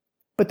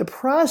But the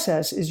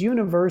process is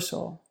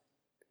universal,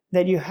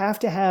 that you have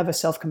to have a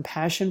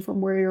self-compassion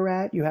from where you're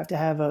at. You have to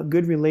have a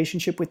good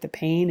relationship with the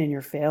pain and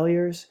your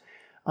failures.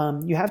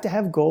 You have to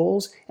have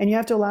goals, and you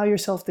have to allow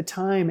yourself the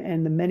time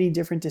and the many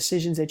different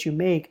decisions that you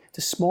make,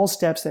 the small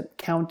steps that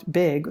count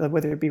big,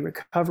 whether it be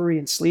recovery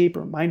and sleep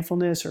or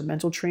mindfulness or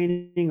mental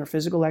training or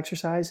physical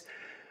exercise,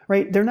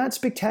 right? They're not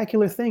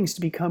spectacular things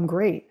to become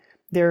great.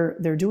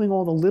 They're doing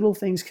all the little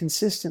things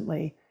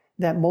consistently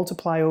that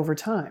multiply over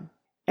time.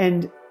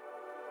 And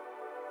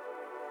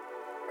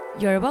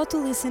you're about to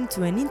listen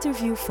to an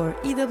interview for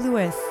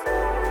EWS,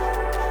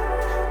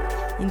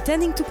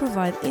 intending to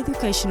provide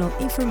educational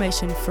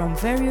information from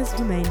various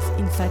domains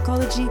in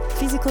psychology,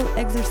 physical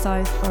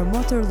exercise, or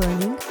motor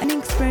learning. An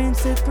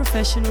experienced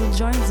professional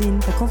joins in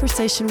a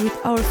conversation with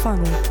our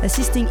founder,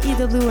 assisting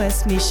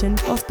EWS mission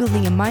of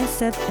building a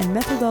mindset and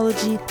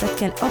methodology that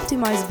can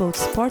optimize both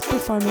sport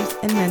performance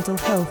and mental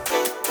health.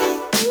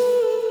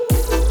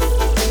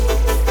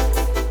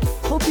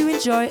 Hope you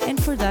enjoy,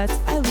 and for that,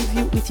 I leave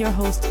you with your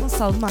host,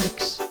 Gonçalo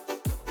Marques.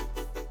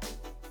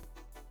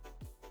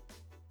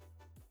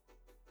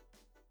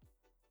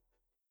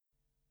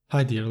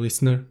 Hi dear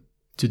listener,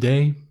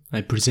 today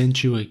I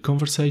present you a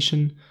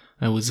conversation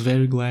I was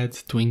very glad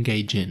to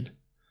engage in.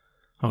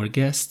 Our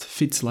guest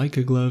fits like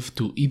a glove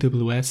to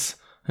EWS,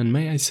 and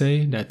may I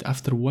say that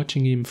after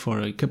watching him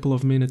for a couple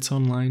of minutes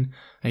online,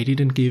 I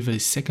didn't give a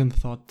second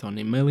thought on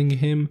emailing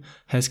him,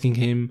 asking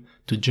him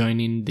to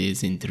join in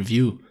this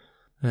interview.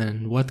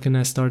 And what can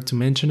I start to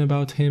mention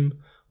about him?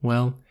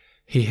 Well,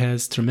 he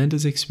has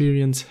tremendous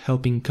experience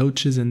helping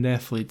coaches and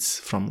athletes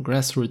from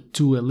grassroots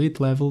to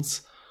elite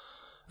levels.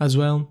 As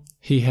well,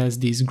 he has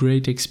this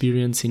great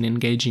experience in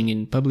engaging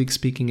in public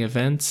speaking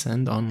events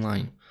and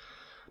online.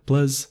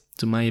 Plus,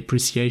 to my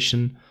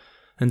appreciation,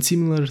 and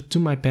similar to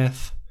my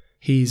path,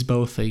 he is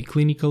both a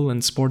clinical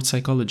and sports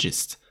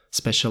psychologist,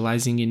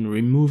 specializing in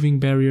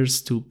removing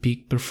barriers to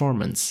peak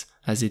performance,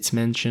 as it's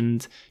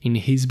mentioned in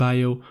his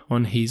bio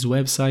on his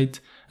website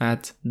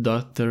at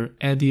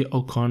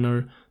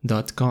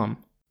dreddieoconnor.com.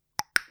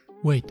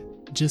 Wait,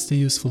 just a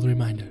useful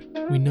reminder.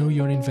 We know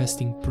you're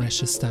investing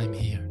precious time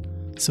here,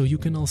 so you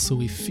can also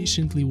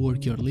efficiently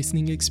work your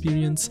listening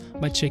experience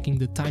by checking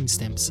the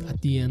timestamps at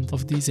the end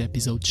of this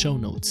episode show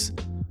notes.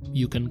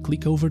 You can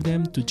click over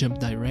them to jump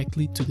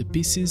directly to the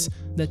pieces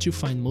that you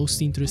find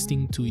most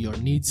interesting to your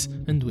needs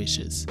and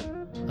wishes.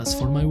 As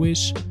for my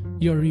wish,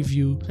 your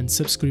review and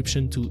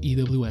subscription to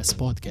EWS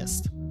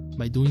Podcast.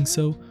 By doing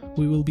so,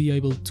 we will be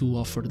able to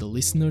offer the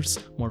listeners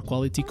more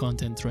quality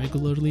content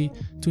regularly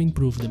to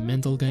improve the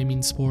mental game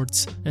in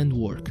sports and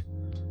work.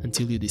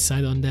 Until you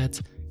decide on that,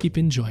 keep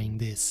enjoying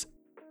this.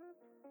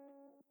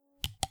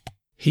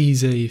 He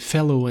is a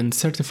fellow and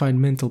certified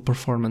mental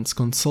performance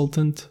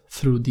consultant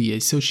through the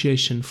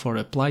Association for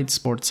Applied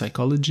Sports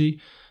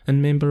Psychology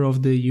and member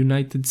of the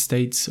United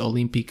States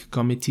Olympic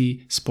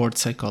Committee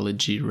Sports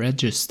Psychology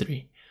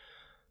Registry.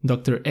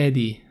 Dr.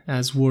 Eddie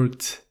has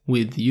worked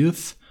with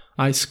youth,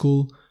 high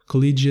school,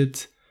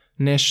 collegiate,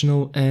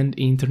 national and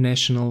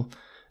international,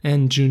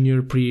 and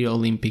junior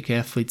pre-Olympic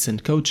athletes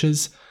and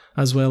coaches,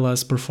 as well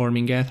as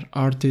performing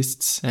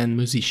artists and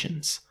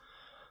musicians.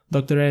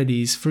 Dr.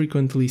 Eddie is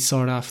frequently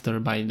sought after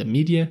by the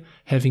media,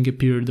 having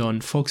appeared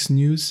on Fox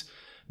News,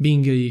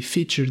 being a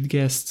featured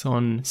guest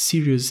on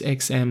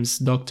SiriusXM's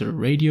Dr.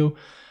 Radio,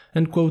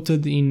 and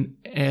quoted in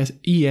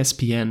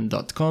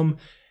ESPN.com,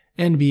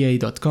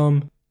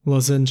 NBA.com,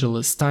 Los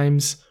Angeles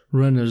Times,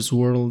 Runner's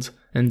World,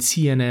 and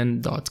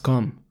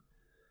CNN.com.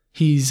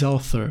 He is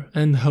author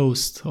and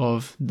host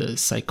of The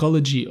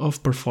Psychology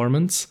of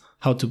Performance,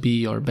 How to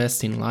Be Your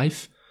Best in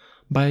Life,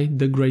 by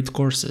The Great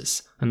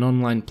Courses, an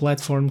online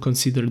platform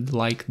considered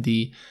like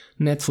the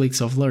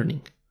Netflix of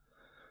learning.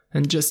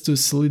 And just to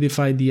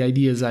solidify the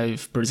ideas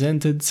I've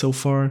presented so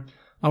far,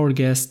 our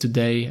guest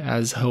today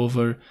has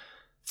over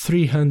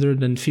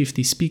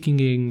 350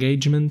 speaking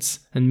engagements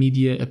and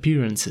media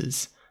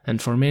appearances,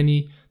 and for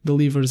many,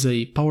 delivers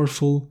a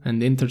powerful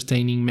and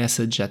entertaining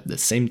message at the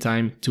same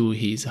time to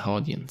his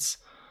audience.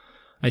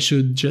 I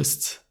should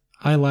just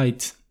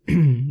highlight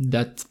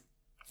that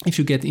if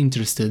you get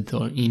interested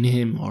in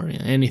him or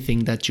in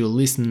anything that you'll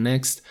listen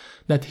next,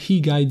 that he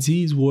guides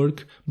his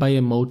work by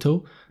a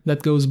motto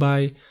that goes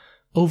by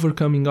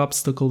overcoming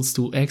obstacles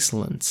to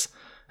excellence,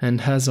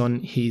 and has on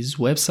his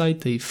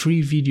website a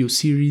free video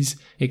series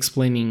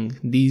explaining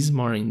these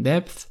more in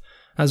depth,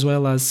 as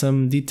well as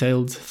some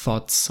detailed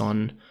thoughts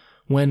on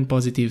when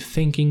positive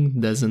thinking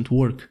doesn't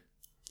work.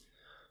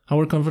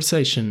 Our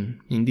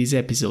conversation in this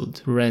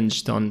episode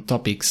ranged on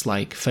topics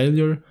like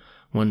failure,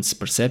 one's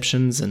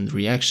perceptions and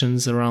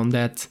reactions around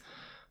that,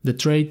 the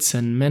traits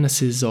and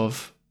menaces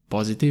of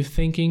positive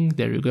thinking,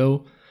 there you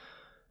go,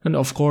 and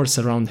of course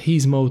around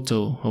his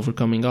motto,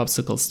 overcoming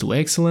obstacles to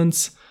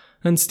excellence,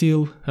 and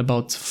still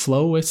about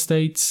flow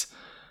states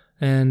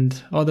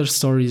and other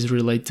stories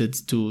related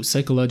to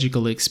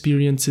psychological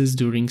experiences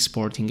during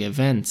sporting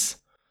events.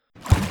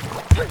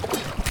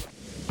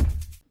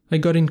 I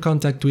got in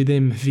contact with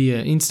him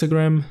via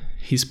Instagram.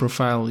 His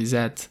profile is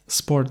at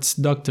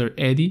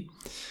sportsdreddie,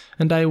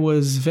 and I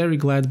was very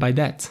glad by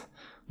that.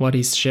 What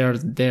is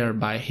shared there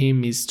by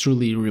him is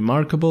truly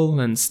remarkable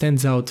and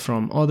stands out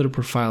from other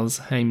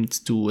profiles aimed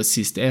to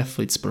assist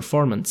athletes'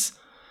 performance.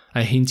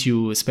 I hint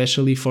you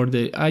especially for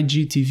the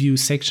IGTV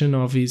section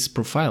of his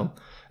profile,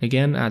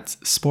 again at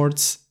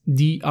Sports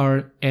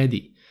Dr.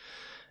 Eddie.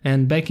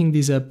 And backing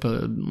this up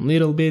a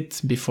little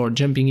bit before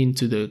jumping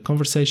into the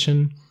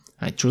conversation,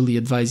 I truly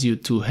advise you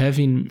to have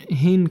him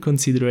in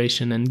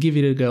consideration and give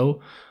it a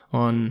go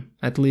on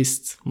at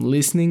least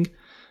listening,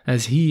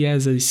 as he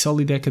has a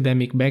solid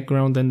academic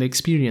background and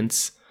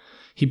experience.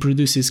 He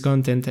produces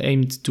content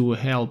aimed to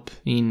help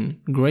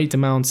in great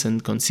amounts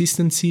and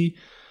consistency.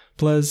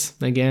 Plus,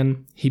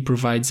 again, he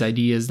provides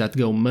ideas that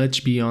go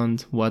much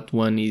beyond what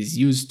one is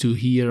used to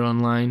hear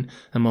online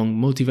among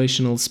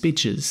motivational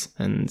speeches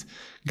and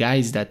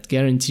guides that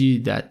guarantee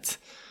that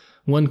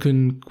one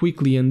can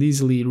quickly and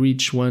easily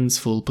reach one's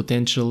full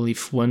potential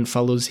if one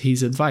follows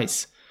his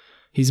advice.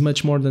 He's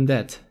much more than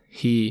that.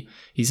 He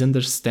is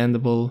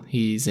understandable,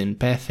 he is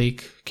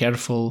empathic,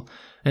 careful,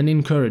 and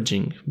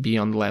encouraging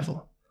beyond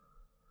level.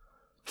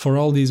 For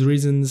all these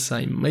reasons,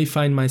 I may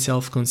find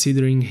myself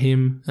considering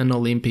him an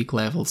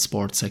Olympic-level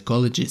sports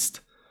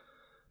psychologist.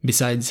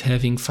 Besides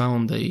having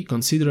found a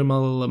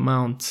considerable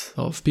amount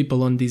of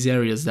people on these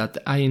areas that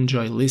I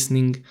enjoy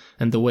listening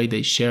and the way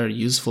they share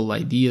useful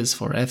ideas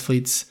for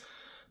athletes,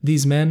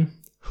 these men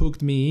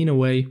hooked me in a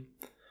way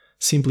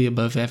simply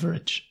above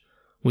average,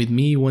 with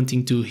me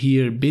wanting to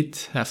hear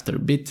bit after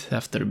bit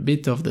after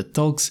bit of the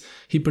talks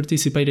he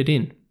participated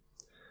in.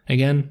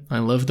 Again, I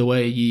love the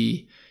way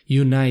he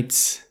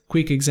unites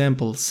quick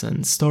examples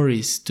and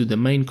stories to the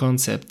main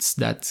concepts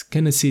that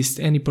can assist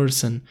any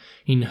person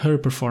in her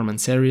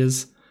performance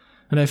areas,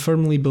 and I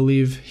firmly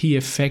believe he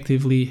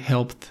effectively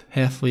helped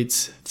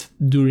athletes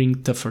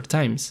during tougher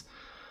times.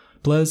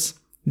 Plus,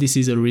 this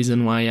is a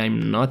reason why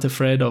I'm not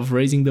afraid of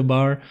raising the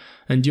bar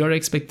and your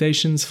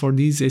expectations for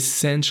this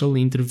essential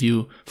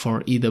interview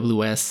for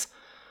EWS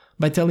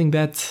by telling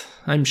that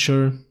I'm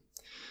sure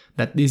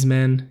that this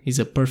man is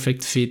a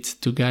perfect fit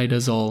to guide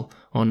us all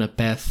on a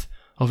path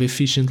of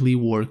efficiently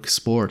work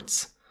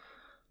sports.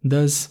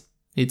 Thus,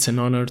 it's an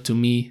honor to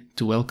me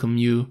to welcome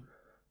you,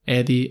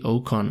 Eddie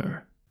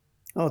O'Connor.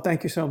 Oh,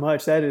 thank you so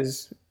much. That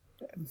is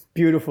a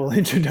beautiful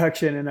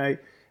introduction, and I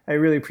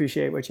really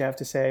appreciate what you have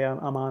to say.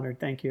 I'm honored.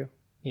 Thank you.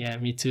 Yeah,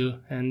 me too.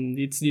 And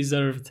it's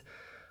deserved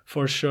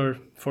for sure,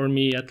 for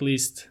me at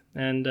least.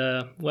 And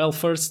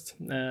first,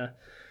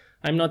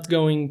 I'm not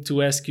going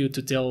to ask you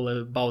to tell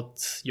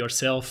about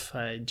yourself.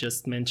 I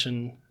just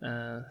mentioned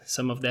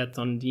some of that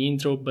on the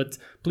intro, but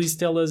please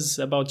tell us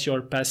about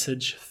your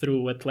passage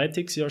through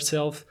athletics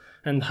yourself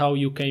and how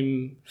you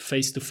came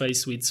face to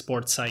face with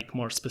sports psych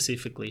more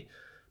specifically.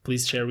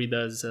 Please share with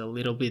us a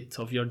little bit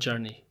of your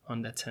journey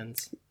on that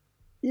sense.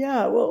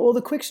 Yeah, well,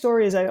 the quick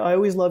story is I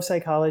always loved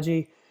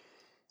psychology.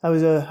 I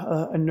was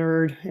a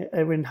nerd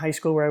in high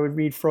school where I would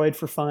read Freud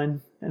for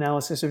fun,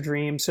 analysis of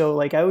dreams.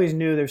 So I always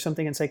knew there's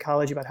something in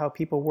psychology about how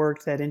people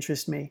worked that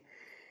interests me.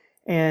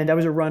 And I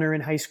was a runner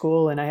in high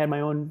school, and I had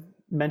my own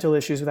mental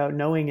issues without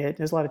knowing it.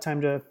 There's a lot of time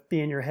to be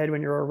in your head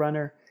when you're a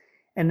runner,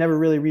 and never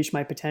really reached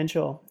my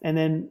potential. And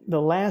then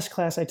the last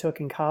class I took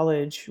in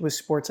college was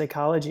sports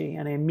psychology,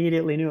 and I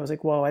immediately knew, I was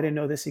like, whoa, I didn't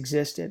know this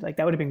existed.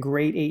 That would have been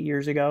great 8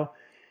 years ago.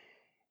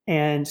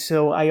 And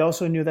so I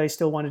also knew that I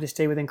still wanted to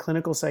stay within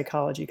clinical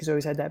psychology because I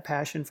always had that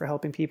passion for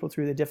helping people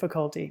through the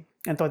difficulty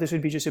and thought this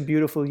would be just a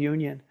beautiful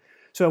union.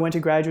 So I went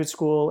to graduate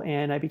school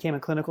and I became a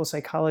clinical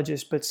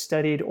psychologist, but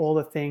studied all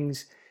the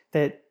things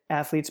that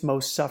athletes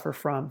most suffer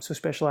from. So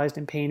specialized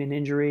in pain and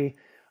injury,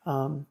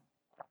 the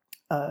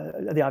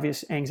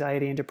obvious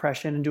anxiety and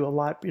depression, and do a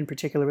lot in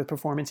particular with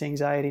performance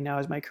anxiety now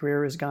as my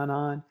career has gone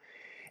on.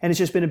 And it's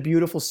just been a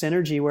beautiful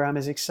synergy where I'm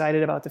as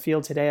excited about the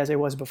field today as I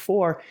was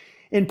before,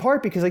 in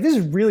part because this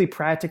is really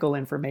practical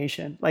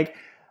information.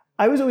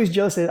 I was always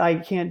jealous that I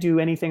can't do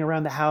anything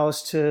around the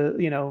house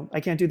I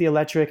can't do the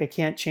electric, I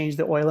can't change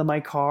the oil in my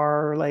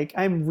car.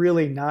 I'm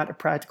really not a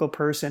practical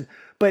person.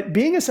 But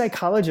being a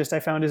psychologist, I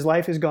found as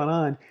life has gone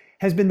on,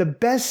 has been the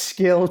best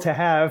skill to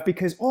have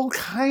because all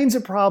kinds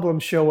of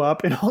problems show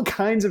up in all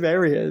kinds of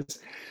areas.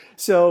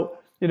 So,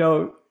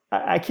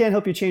 I can't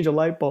help you change a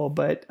light bulb,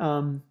 but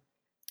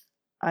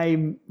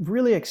I'm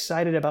really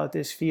excited about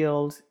this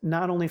field,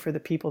 not only for the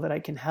people that I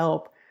can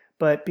help,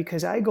 but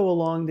because I go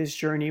along this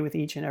journey with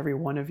each and every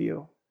one of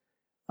you.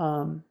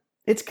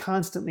 It's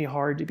constantly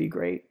hard to be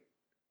great.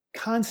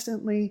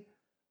 Constantly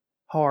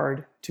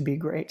hard to be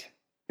great.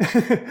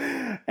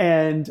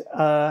 And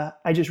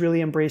I just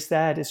really embrace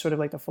that as sort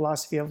of the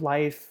philosophy of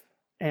life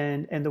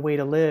and the way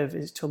to live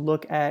is to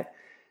look at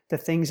the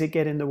things that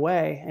get in the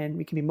way. And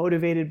we can be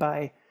motivated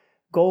by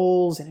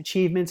goals and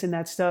achievements and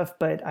that stuff,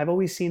 but I've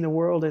always seen the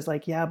world as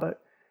yeah,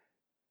 but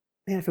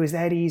man, if it was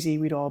that easy,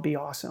 we'd all be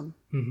awesome.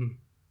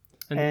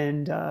 Mm-hmm.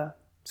 And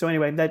so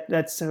anyway,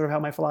 that's sort of how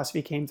my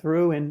philosophy came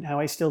through and how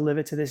I still live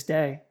it to this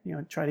day,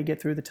 try to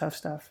get through the tough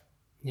stuff.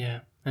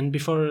 Yeah. And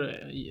before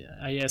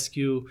I ask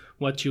you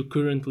what you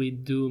currently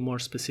do more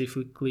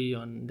specifically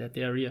on that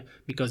area,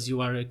 because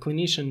you are a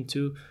clinician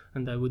too,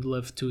 and I would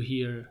love to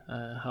hear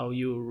how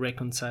you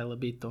reconcile a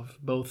bit of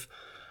both.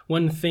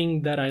 One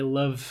thing that I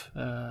love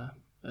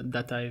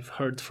that I've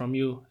heard from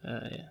you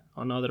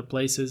on other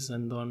places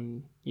and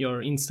on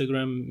your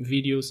Instagram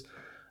videos,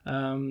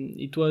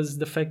 it was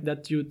the fact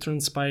that you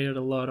transpired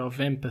a lot of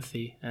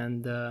empathy,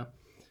 and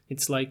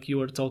it's like you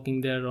were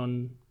talking there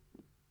on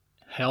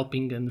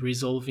helping and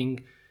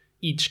resolving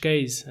each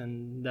case,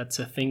 and that's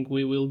a thing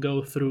we will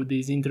go through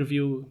this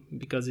interview,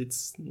 because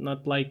it's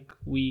not like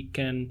we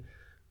can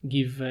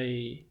give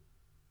a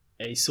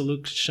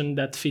solution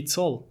that fits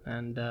all,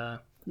 and I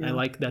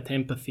like that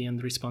empathy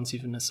and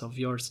responsiveness of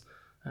yours.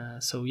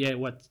 So yeah,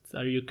 what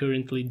are you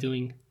currently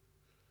doing?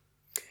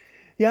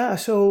 Yeah,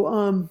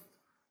 so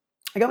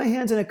I got my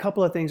hands in a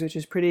couple of things, which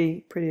is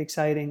pretty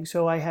exciting.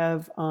 So I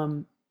have,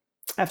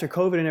 after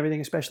COVID and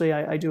everything, especially,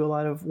 I do a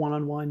lot of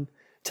one-on-one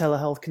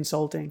telehealth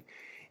consulting,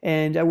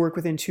 and I work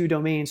within two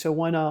domains. So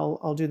one,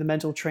 I'll do the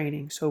mental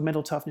training, so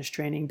mental toughness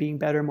training, being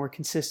better, more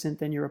consistent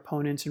than your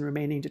opponents, and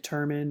remaining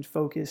determined,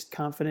 focused,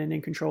 confident,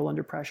 and control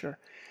under pressure.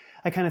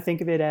 I kind of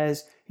think of it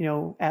as,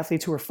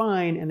 athletes who are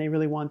fine and they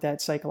really want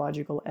that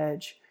psychological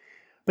edge.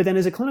 But then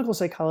as a clinical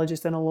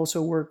psychologist, then I'll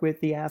also work with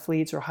the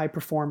athletes or high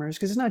performers,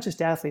 because it's not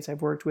just athletes.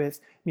 I've worked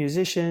with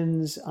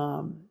musicians,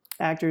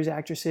 actors,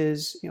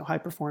 actresses, high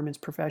performance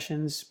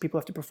professions. People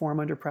have to perform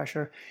under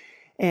pressure.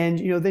 And,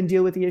 then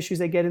deal with the issues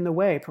that get in the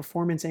way.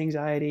 Performance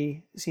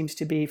anxiety seems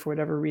to be, for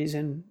whatever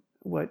reason,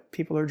 what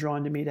people are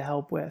drawn to me to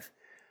help with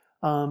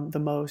the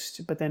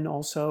most. But then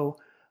also,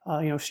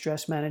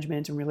 stress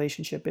management and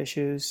relationship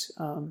issues,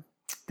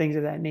 things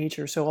of that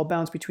nature. So I'll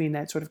bounce between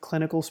that sort of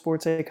clinical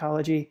sports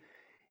psychology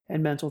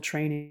and mental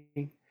training.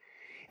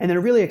 And then a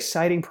really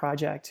exciting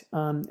project,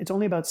 it's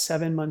only about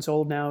 7 months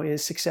old now,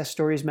 is Success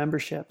Stories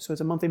membership. So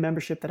it's a monthly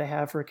membership that I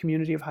have for a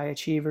community of high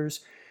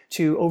achievers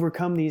to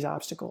overcome these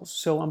obstacles.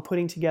 So I'm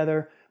putting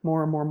together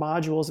more and more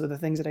modules of the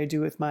things that I do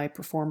with my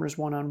performers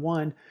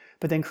one-on-one,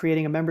 but then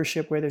creating a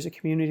membership where there's a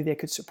community that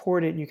could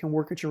support it and you can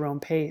work at your own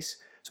pace.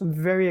 So I'm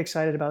very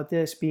excited about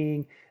this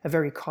being a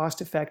very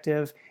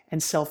cost-effective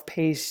and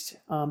self-paced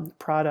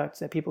product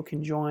that people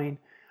can join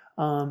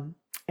and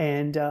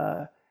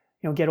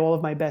get all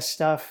of my best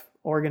stuff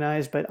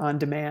organized, but on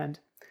demand.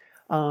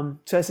 So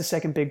that's the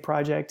second big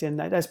project, and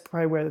that's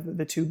probably where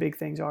the two big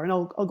things are. And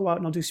I'll go out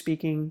and I'll do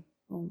speaking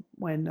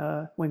when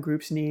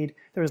groups need.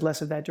 There was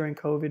less of that during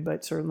COVID,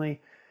 but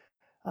certainly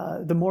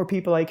the more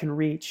people I can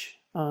reach,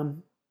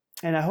 and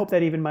I hope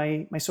that even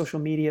my social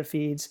media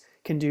feeds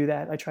can do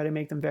that. I try to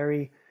make them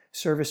very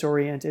service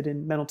oriented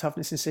and mental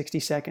toughness in 60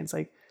 seconds,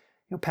 like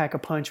pack a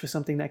punch with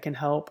something that can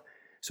help.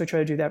 So I try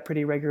to do that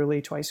pretty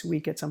regularly, twice a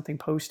week, get something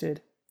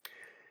posted.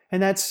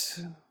 And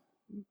that's,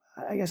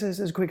 I guess, that's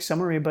a quick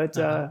summary, but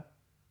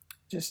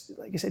just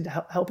like I said,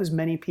 to help as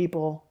many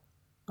people,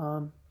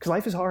 because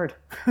life is hard.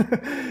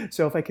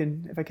 So if I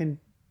can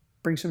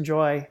bring some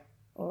joy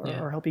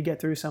or help you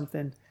get through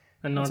something,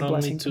 and not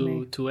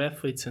only to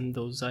athletes and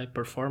those high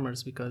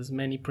performers, because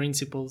many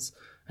principles,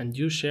 and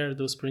you share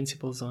those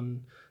principles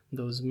on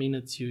those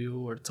minutes you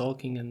were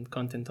talking, and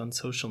content on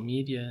social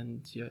media,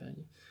 and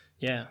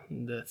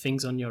the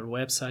things on your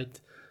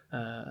website,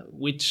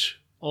 which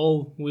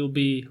all will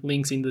be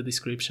links in the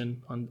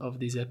description of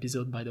this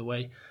episode, by the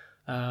way.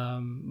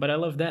 But I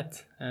love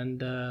that,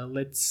 and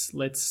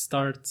let's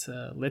start.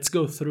 Let's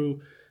go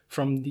through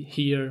from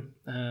here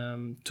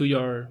to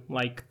your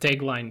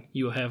tagline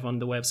you have on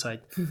the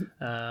website,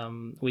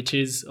 which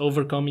is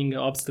overcoming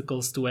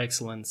obstacles to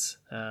excellence.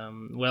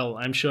 Well,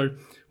 I'm sure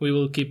we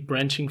will keep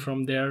branching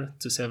from there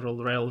to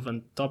several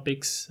relevant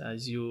topics,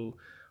 as you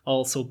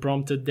also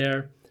prompted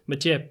there.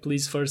 But yeah,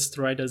 please first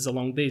write us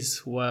along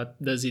this. What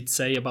does it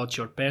say about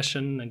your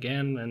passion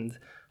again, and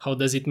how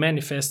does it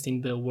manifest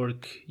in the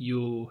work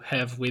you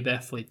have with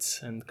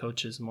athletes and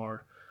coaches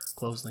more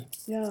closely?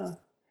 Yeah,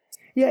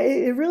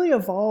 it really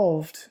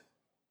evolved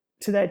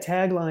to that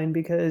tagline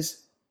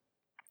because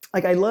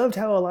I loved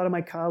how a lot of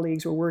my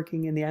colleagues were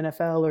working in the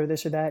NFL or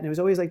this or that, and it was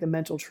always the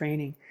mental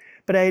training.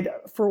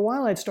 But for a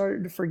while I'd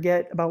started to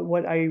forget about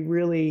what I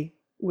really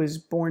was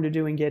born to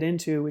do and get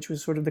into, which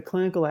was sort of the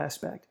clinical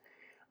aspect.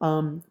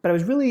 But I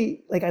was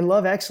really I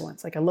love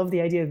excellence. I love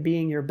the idea of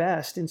being your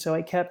best. And so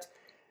I kept,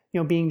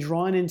 being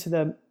drawn into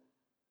the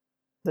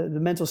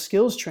mental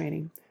skills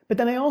training. But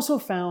then I also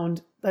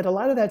found that a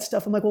lot of that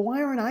stuff, I'm like, well,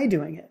 why aren't I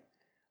doing it?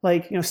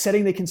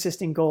 Setting the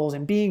consistent goals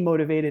and being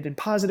motivated and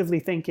positively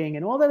thinking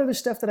and all that other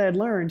stuff that I had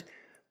learned.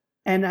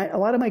 And a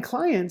lot of my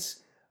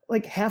clients,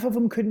 half of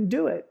them couldn't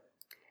do it.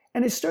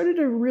 And I started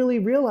to really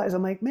realize,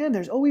 I'm like, man,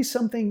 there's always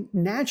something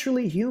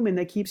naturally human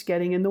that keeps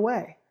getting in the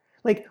way.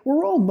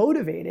 We're all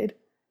motivated.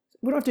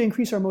 We don't have to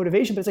increase our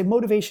motivation, but it's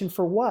motivation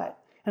for what?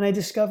 And I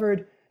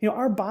discovered,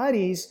 our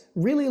bodies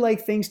really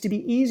like things to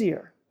be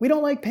easier. We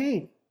don't like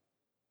pain.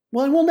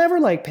 Well, and we'll never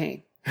like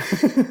pain.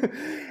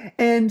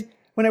 And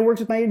when I worked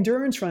with my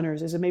endurance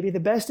runners as maybe the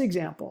best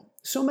example,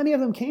 so many of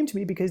them came to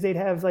me because they'd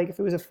have, if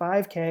it was a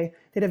 5K,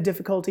 they'd have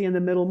difficulty in the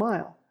middle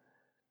mile.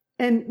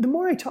 And the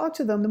more I talked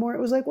to them, the more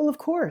it was like, well, of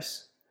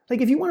course.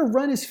 Like if you want to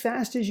run as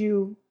fast as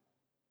you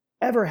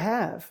ever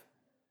have,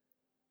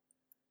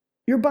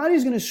 your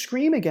body's going to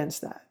scream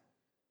against that.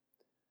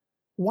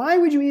 Why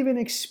would you even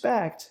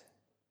expect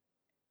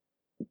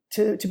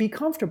to be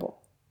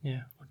comfortable?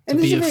 Yeah. And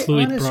this be is a a very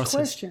fluid honest process.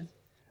 question.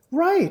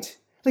 Right.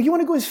 Like you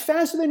want to go as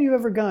faster than you've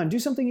ever gone, do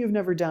something you've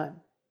never done.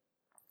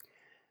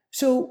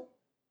 So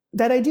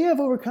that idea of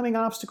overcoming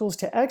obstacles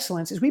to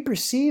excellence is we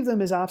perceive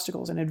them as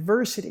obstacles and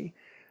adversity.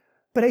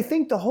 But I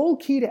think the whole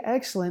key to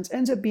excellence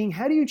ends up being,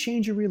 how do you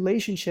change your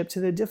relationship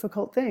to the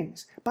difficult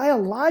things?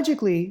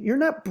 Biologically, you're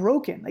not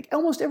broken. Like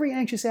almost every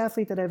anxious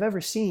athlete that I've ever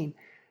seen,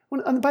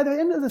 by the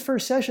end of the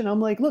first session, I'm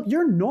like, look,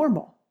 you're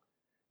normal.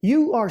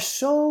 You are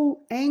so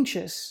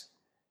anxious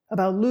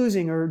about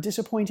losing or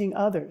disappointing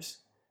others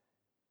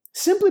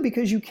simply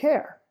because you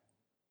care.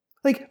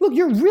 Like, look,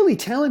 you're really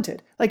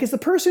talented. Like, it's the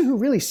person who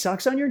really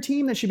sucks on your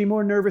team that should be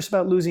more nervous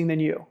about losing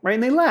than you, right?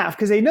 And they laugh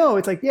because they know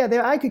it's like, yeah,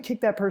 I could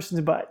kick that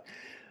person's butt.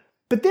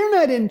 But they're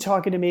not in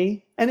talking to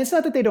me. And it's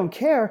not that they don't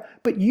care,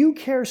 but you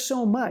care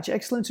so much.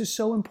 Excellence is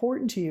so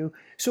important to you.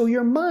 So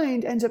your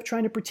mind ends up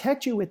trying to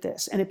protect you with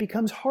this. And it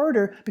becomes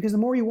harder because the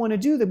more you want to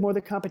do, the more the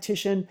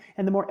competition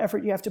and the more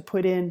effort you have to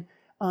put in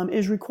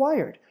is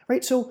required,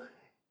 right? So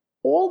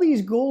all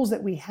these goals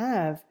that we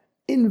have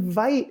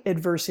invite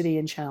adversity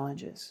and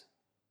challenges.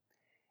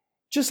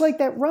 Just like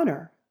that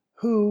runner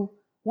who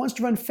wants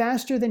to run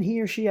faster than he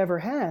or she ever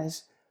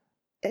has,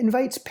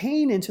 invites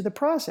pain into the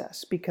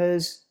process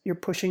because you're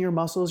pushing your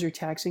muscles, you're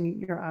taxing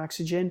your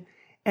oxygen,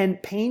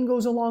 and pain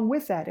goes along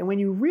with that. And when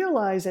you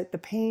realize that the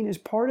pain is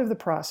part of the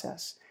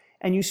process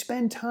and you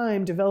spend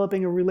time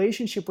developing a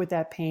relationship with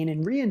that pain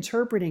and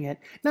reinterpreting it,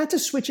 not to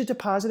switch it to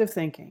positive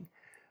thinking,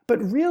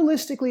 but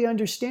realistically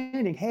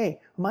understanding,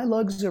 hey, my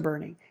legs are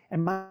burning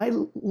and my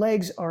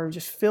legs are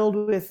just filled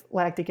with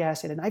lactic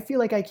acid and I feel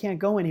like I can't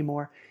go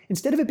anymore.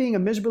 Instead of it being a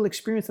miserable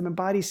experience that my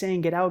body's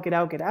saying, get out, get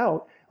out, get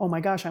out, oh my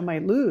gosh, I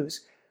might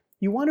lose.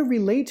 You want to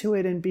relate to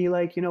it and be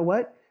like, you know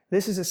what?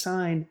 This is a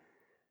sign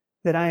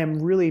that I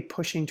am really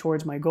pushing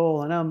towards my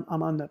goal and I'm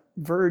on the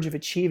verge of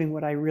achieving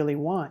what I really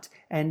want.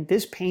 And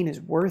this pain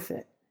is worth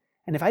it.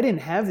 And if I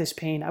didn't have this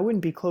pain, I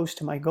wouldn't be close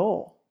to my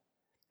goal.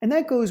 And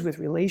that goes with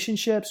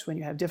relationships, when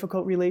you have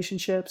difficult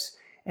relationships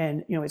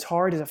and, you know, it's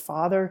hard as a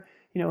father.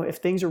 You know, if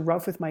things are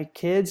rough with my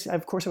kids,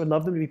 of course I would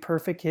love them to be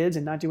perfect kids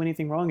and not do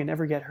anything wrong and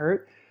never get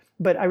hurt.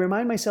 But I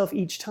remind myself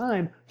each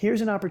time,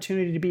 here's an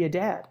opportunity to be a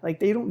dad. Like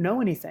they don't know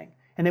anything.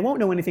 And they won't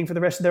know anything for the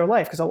rest of their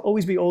life because I'll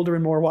always be older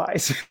and more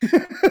wise.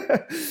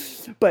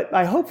 But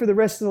I hope for the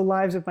rest of the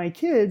lives of my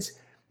kids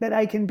that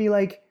I can be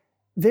like,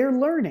 they're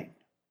learning,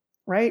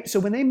 right? So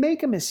when they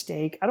make a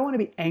mistake, I don't want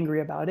to be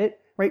angry about it,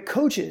 right?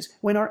 Coaches,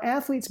 when our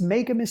athletes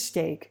make a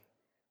mistake,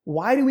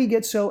 why do we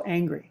get so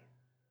angry?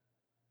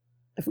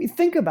 If we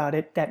think about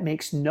it, that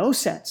makes no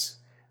sense.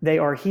 They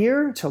are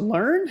here to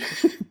learn.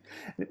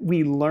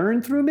 We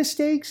learn through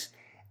mistakes,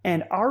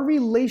 and our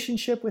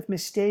relationship with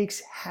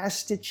mistakes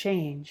has to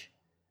change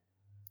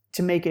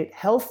to make it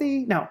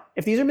healthy. Now,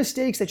 if these are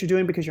mistakes that you're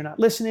doing because you're not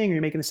listening or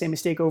you're making the same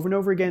mistake over and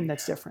over again,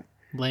 that's different.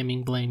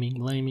 Blaming,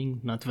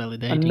 not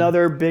validating.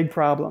 Another big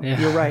problem.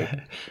 Yeah. You're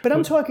right. But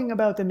I'm talking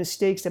about the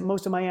mistakes that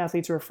most of my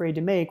athletes are afraid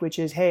to make, which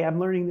is, hey, I'm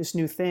learning this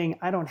new thing.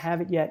 I don't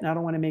have it yet, and I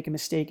don't want to make a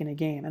mistake in a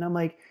game. And I'm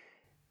like,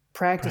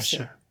 practice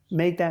it.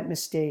 Make that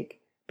mistake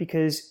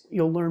because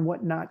you'll learn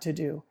what not to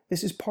do.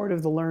 This is part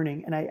of the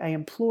learning. And I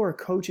implore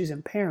coaches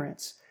and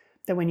parents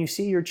that when you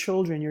see your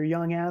children, your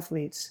young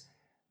athletes,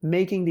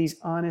 making these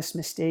honest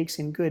mistakes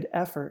and good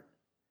effort,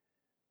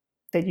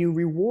 that you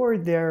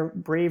reward their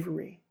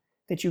bravery,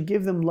 that you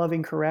give them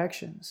loving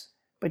corrections,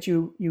 but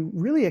you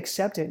really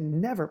accept it and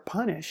never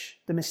punish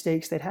the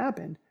mistakes that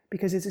happen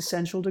because it's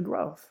essential to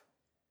growth.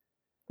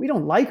 We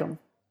don't like them,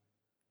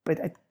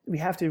 but we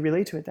have to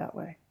relate to it that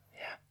way.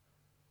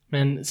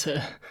 Man, so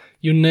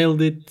you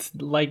nailed it,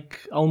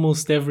 like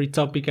almost every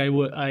topic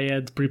I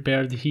had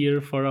prepared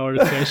here for our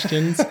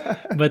questions,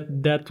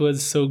 but that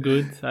was so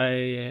good.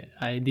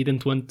 I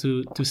didn't want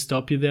to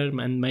stop you there,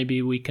 and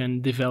maybe we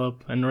can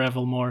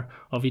unravel more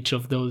of each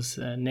of those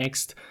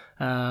next.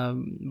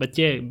 But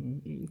yeah,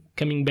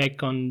 coming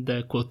back on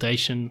the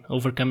quotation,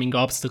 overcoming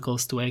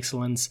obstacles to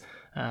excellence,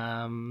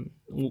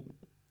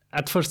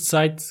 at first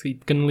sight,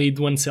 it can lead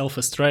oneself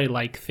astray,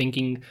 like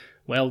thinking,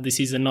 well, this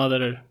is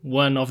another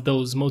one of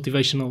those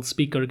motivational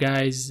speaker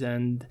guys,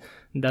 and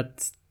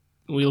that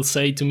will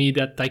say to me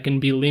that I can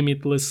be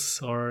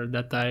limitless or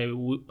that I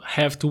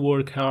have to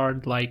work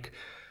hard. Like,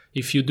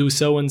 if you do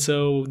so and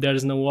so,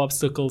 there's no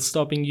obstacle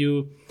stopping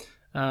you.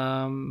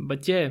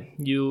 But yeah,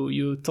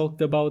 you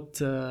talked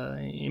about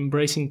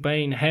embracing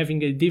pain,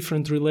 having a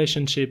different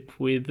relationship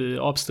with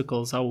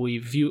obstacles, how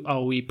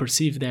we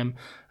perceive them.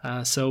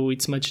 So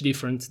it's much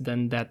different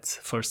than that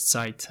first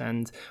sight.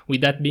 And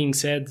with that being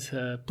said,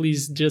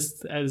 please,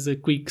 just as a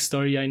quick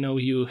story, I know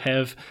you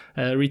have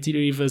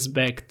retrieve us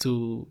back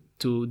to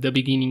the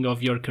beginning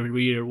of your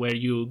career where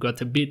you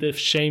got a bit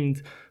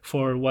ashamed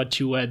for what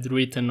you had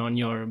written on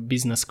your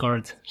business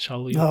card.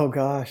 Shall we? Oh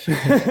gosh.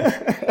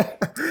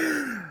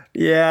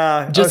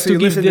 Yeah. just so to you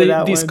give listened to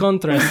that this one.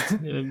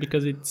 contrast,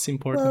 because it's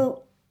important.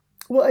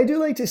 Well, I do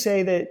like to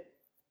say that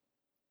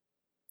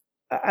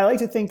I like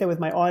to think that with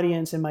my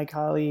audience and my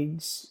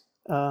colleagues,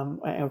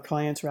 or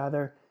clients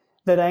rather,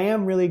 that I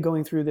am really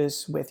going through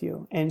this with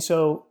you. And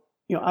so,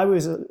 I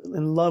was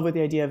in love with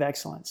the idea of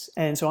excellence.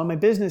 And so on my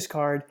business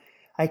card,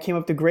 I came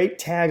up with a great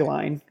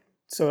tagline.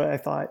 So I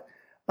thought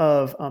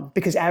of,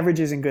 because average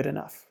isn't good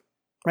enough,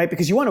 right?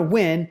 Because you want to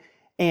win.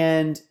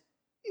 And,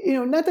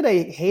 not that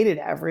I hated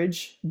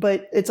average,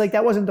 but it's like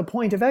that wasn't the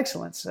point of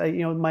excellence.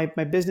 My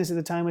business at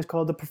the time was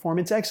called the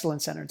Performance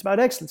Excellence Center. It's about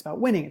excellence, it's about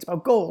winning, it's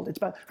about gold, it's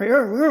about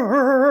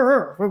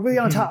we're really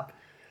on top.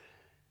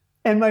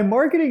 And my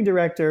marketing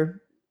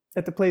director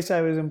at the place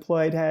I was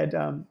employed had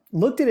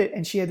looked at it,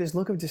 and she had this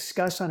look of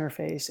disgust on her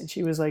face, and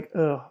she was like,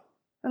 "Ugh."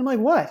 And I'm like,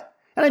 "What?"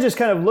 And I just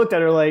kind of looked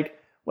at her like,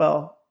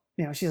 "Well,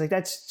 she's like,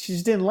 she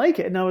just didn't like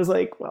it." And I was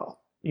like, "Well,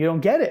 you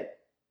don't get it.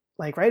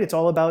 Like, right? It's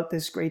all about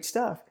this great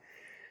stuff."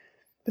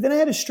 But then I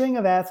had a string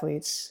of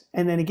athletes,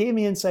 and then it gave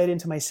me insight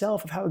into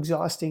myself of how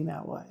exhausting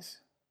that was.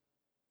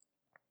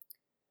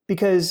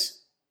 Because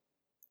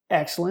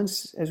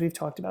excellence, as we've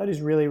talked about, is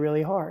really,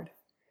 really hard.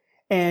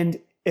 And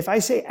if I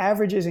say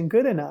average isn't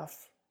good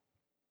enough,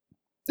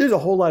 there's a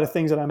whole lot of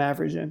things that I'm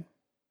average in.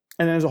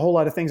 And there's a whole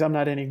lot of things I'm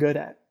not any good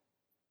at.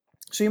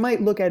 So you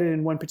might look at it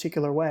in one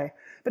particular way.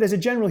 But as a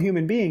general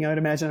human being, I would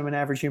imagine I'm an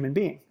average human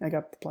being. I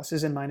got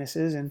pluses and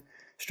minuses and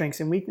strengths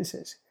and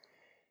weaknesses.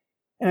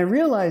 And I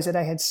realized that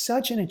I had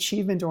such an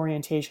achievement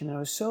orientation, and I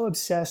was so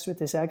obsessed with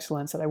this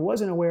excellence that I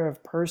wasn't aware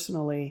of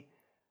personally,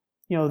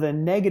 the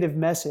negative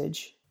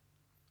message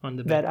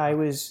that I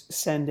was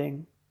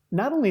sending,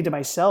 not only to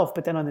myself,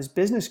 but then on this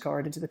business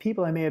card and to the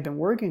people I may have been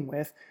working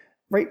with,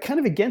 right? Kind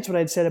of against what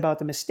I'd said about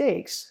the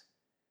mistakes.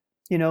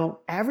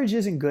 Average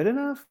isn't good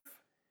enough.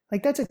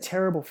 Like, that's a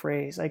terrible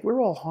phrase. Like,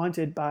 we're all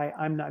haunted by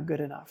I'm not good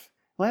enough.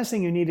 The last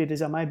thing you needed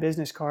is on my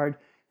business card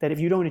that if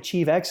you don't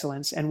achieve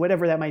excellence, and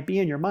whatever that might be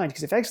in your mind,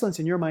 because if excellence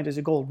in your mind is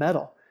a gold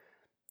medal,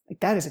 like,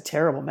 that is a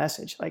terrible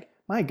message. Like,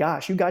 my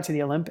gosh, you got to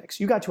the Olympics,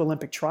 you got to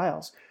Olympic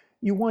trials,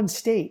 you won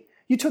state,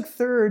 you took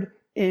third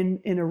in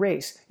a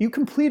race, you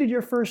completed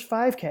your first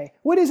 5K.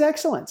 What is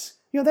excellence?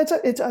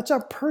 It's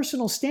our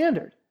personal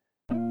standard.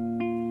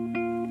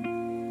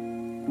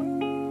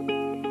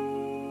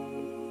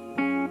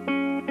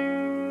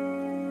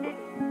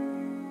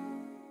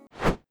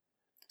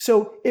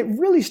 So it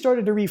really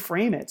started to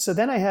reframe it. So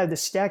then I had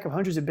this stack of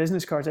hundreds of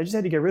business cards. I just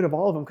had to get rid of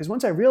all of them, because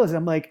once I realized it,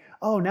 I'm like,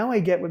 oh, now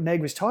I get what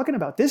Meg was talking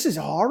about. This is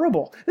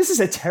horrible. This is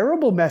a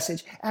terrible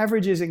message.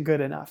 Average isn't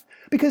good enough.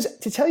 Because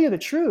to tell you the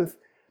truth,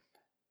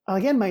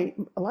 again,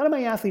 a lot of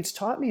my athletes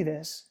taught me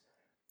this.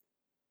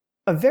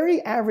 A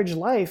very average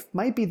life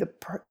might be the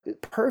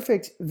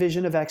perfect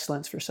vision of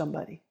excellence for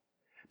somebody.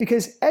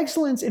 Because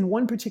excellence in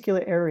one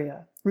particular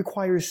area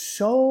requires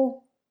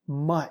so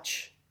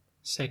much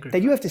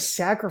that you have to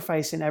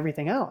sacrifice in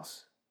everything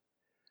else.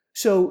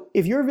 So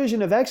if your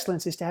vision of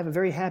excellence is to have a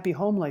very happy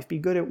home life, be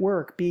good at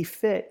work, be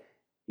fit,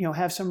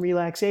 have some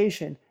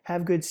relaxation,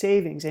 have good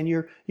savings, and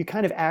you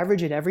kind of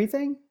average at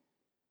everything,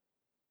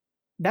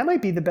 that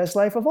might be the best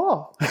life of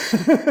all.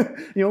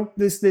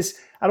 This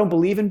I don't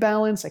believe in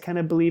balance. I kind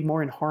of believe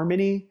more in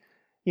harmony.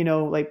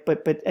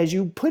 But as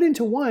you put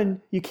into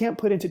one, you can't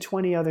put into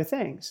 20 other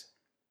things.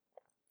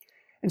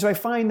 And so I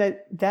find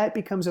that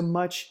becomes a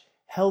much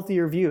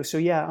healthier view. So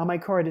yeah, on my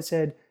card it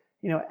said,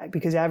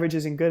 because average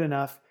isn't good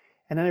enough.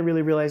 And then I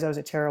really realized that was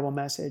a terrible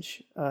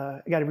message. I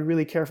got to be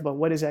really careful about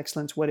what is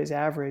excellence, what is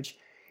average.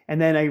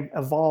 And then I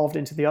evolved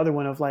into the other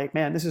one of like,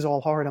 man, this is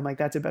all hard. I'm like,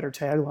 that's a better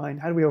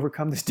tagline. How do we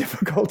overcome this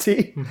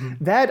difficulty?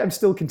 Mm-hmm. That I'm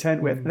still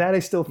content with. Mm-hmm. That I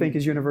still think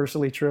is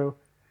universally true.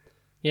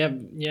 Yeah,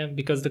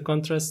 because the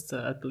contrast,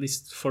 at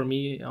least for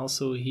me,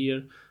 also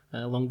here,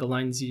 along the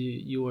lines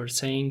you were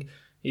saying,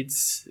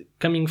 it's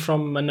coming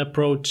from an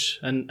approach,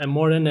 a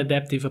more an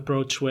adaptive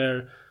approach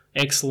where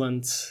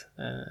excellence,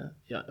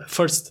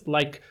 first,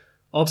 like,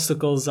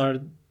 obstacles are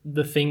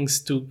the things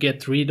to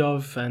get rid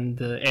of,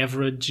 and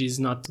average is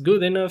not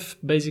good enough,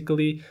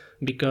 basically,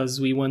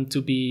 because we want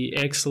to be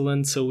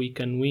excellent so we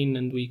can win,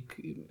 and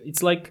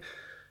it's like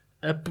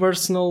a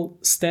personal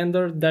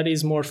standard that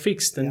is more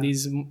fixed and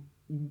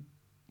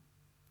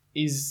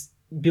is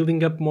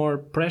building up more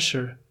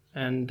pressure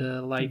and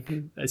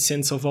a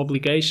sense of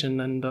obligation,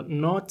 and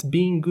not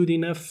being good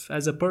enough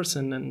as a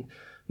person and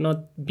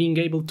not being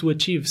able to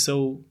achieve.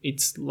 So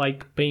it's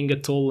like paying a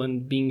toll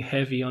and being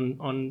heavy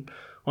on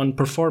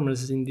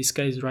performers in this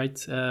case,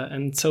 right?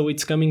 And so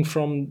it's coming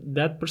from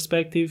that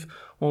perspective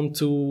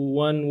onto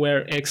one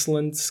where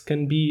excellence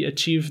can be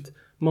achieved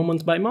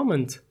moment by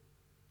moment,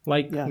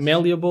 like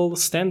malleable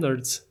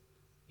standards.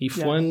 If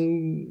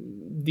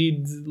one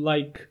did,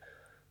 like,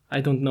 I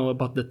don't know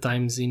about the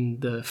times in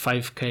the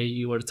 5K,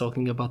 you were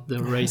talking about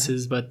the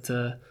races, but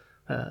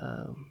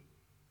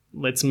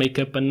let's make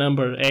up a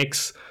number,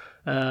 X,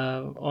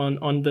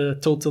 on the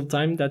total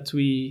time that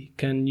we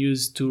can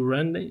use to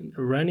run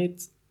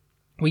it.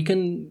 We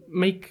can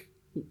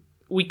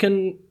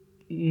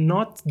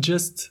not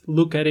just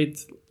look at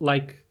it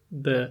like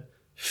the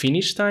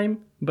finish time,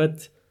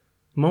 but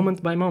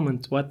moment by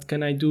moment, what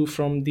can I do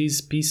from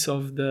this piece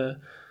of the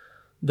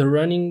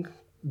running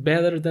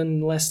better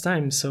than last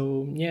time?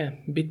 So yeah,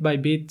 bit by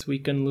bit we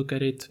can look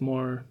at it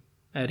more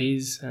at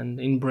ease and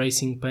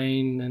embracing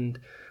pain and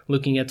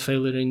looking at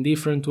failure in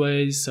different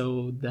ways.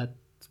 So that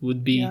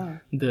would be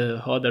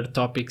the other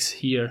topics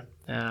here.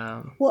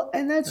 Well,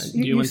 and that's do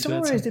you you want to add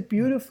summarized something? it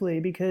beautifully,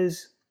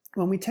 because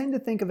when we tend to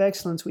think of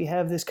excellence, we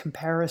have this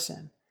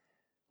comparison,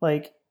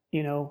 like,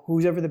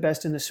 who's ever the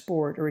best in the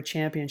sport or a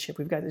championship.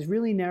 We've got this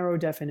really narrow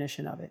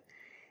definition of it.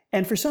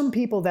 And for some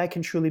people, that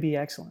can truly be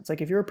excellence.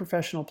 Like if you're a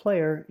professional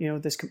player,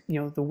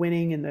 the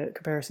winning and the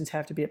comparisons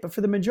have to be it. But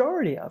for the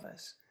majority of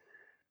us,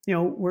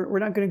 we're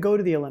not going to go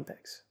to the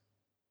Olympics.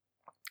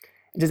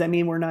 Does that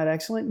mean we're not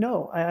excellent?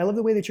 No. I love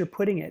the way that you're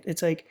putting it.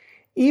 It's like,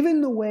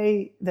 even the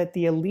way that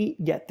the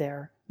elite get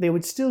there, they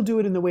would still do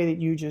it in the way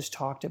that you just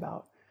talked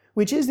about,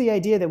 which is the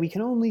idea that we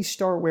can only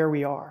start where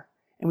we are,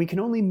 and we can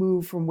only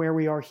move from where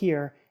we are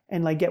here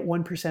and like get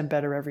 1%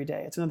 better every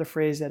day. It's another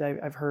phrase that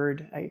I've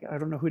heard. I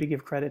don't know who to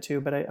give credit to,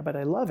 but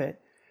I love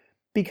it,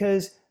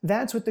 because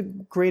that's what the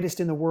greatest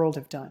in the world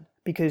have done.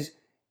 Because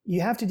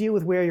you have to deal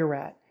with where you're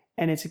at,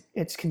 and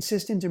it's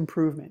consistent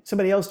improvement.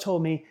 Somebody else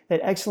told me that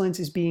excellence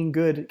is being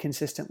good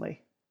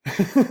consistently.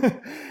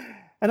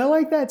 And I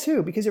like that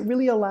too, because it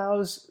really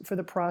allows for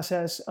the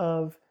process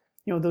of,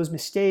 those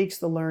mistakes,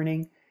 the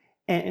learning,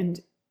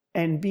 and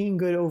being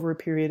good over a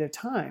period of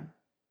time,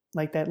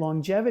 like that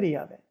longevity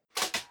of it.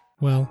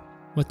 Well,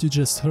 what you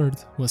just heard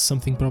was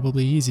something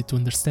probably easy to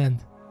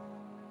understand.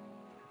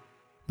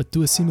 But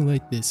to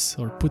assimilate this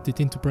or put it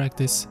into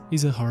practice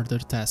is a harder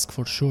task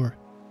for sure.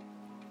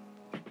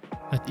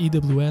 At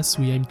EWS,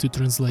 we aim to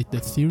translate the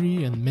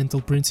theory and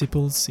mental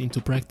principles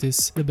into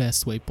practice the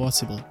best way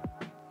possible.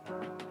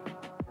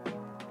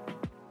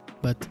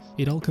 But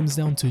it all comes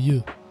down to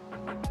you.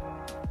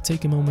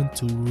 Take a moment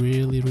to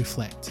really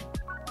reflect.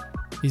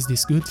 Is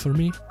this good for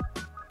me?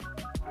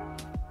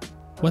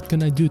 What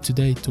can I do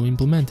today to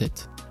implement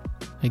it?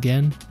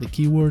 Again, the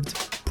keyword,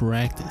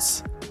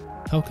 practice.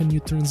 How can you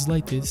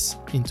translate this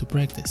into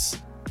practice?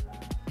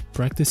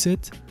 Practice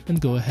it and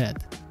go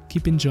ahead.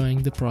 Keep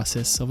enjoying the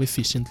process of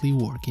efficiently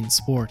working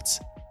sports.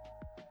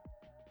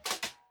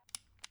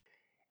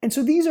 And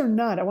so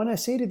I want to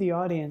say to the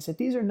audience that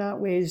these are not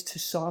ways to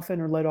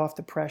soften or let off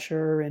the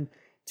pressure and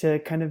to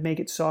kind of make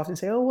it soft and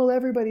say, oh, well,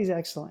 everybody's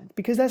excellent,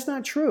 because that's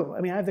not true.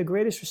 I mean, I have the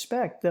greatest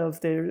respect of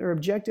their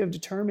objective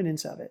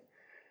determinants of it.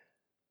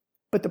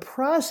 But the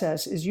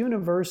process is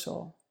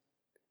universal,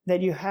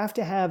 that you have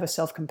to have a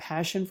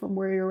self-compassion from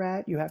where you're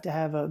at. You have to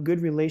have a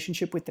good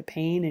relationship with the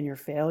pain and your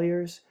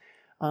failures.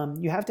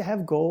 You have to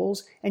have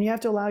goals, and you have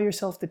to allow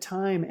yourself the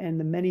time and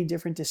the many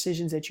different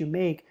decisions that you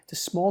make, the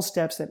small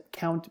steps that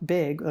count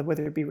big,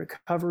 whether it be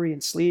recovery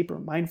and sleep or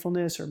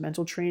mindfulness or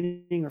mental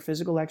training or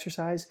physical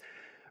exercise,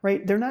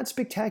 right? They're not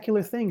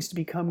spectacular things to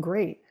become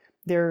great.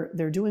 They're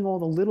doing all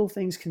the little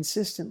things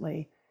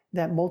consistently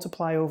that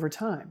multiply over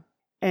time.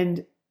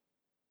 And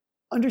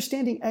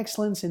understanding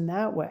excellence in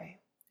that way.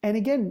 And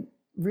again,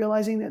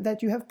 realizing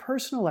that you have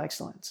personal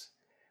excellence.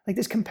 Like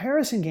this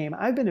comparison game,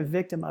 I've been a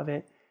victim of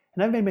it.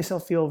 And I've made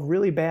myself feel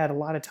really bad a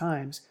lot of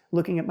times,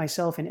 looking at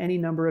myself in any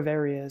number of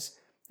areas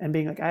and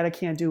being like, I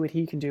can't do what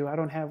he can do. I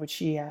don't have what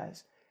she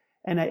has.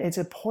 And it's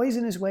a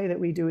poisonous way that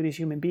we do it as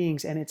human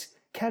beings. And it's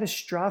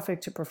catastrophic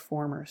to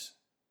performers,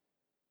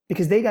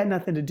 because they got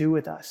nothing to do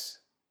with us.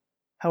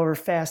 However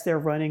fast they're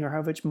running or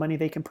how much money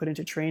they can put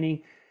into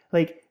training.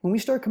 Like when we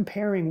start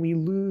comparing, we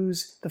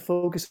lose the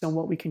focus on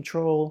what we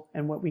control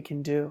and what we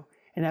can do.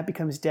 And that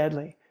becomes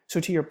deadly. So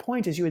to your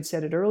point, as you had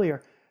said it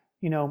earlier,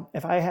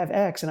 if I have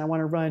X and I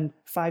want to run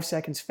 5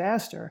 seconds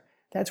faster,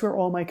 that's where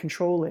all my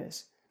control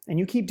is. And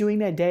you keep doing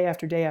that day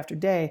after day after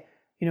day,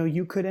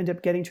 you could end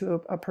up getting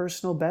to a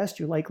personal best.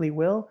 You likely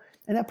will.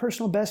 And that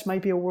personal best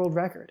might be a world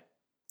record.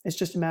 It's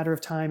just a matter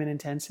of time and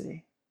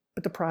intensity.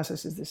 But the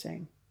process is the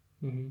same.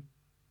 Mm-hmm.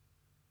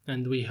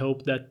 And we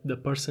hope that the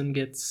person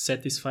gets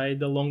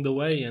satisfied along the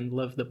way and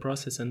love the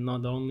process, and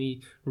not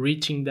only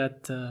reaching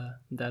that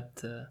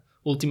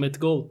ultimate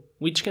goal,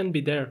 which can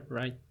be there,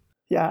 right?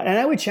 Yeah, and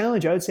I would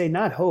challenge you. I would say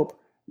not hope.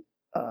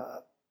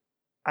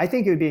 I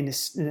think it would be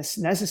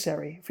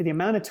necessary for the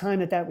amount of time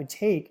that would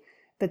take,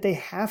 that they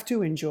have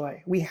to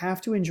enjoy. We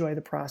have to enjoy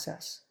the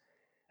process.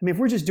 I mean, if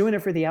we're just doing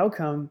it for the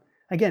outcome,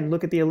 again,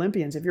 look at the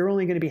Olympians. If you're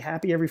only going to be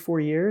happy every 4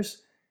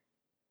 years,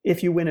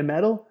 if you win a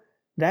medal,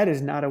 that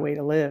is not a way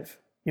to live.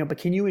 But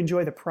can you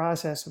enjoy the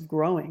process of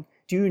growing?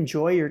 Do you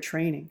enjoy your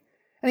training?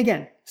 And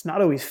again, it's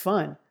not always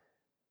fun,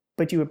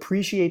 but you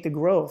appreciate the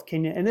growth.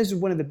 Can you? And this is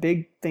one of the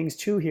big things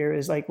too here,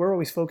 is like, we're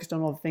always focused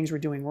on all the things we're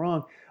doing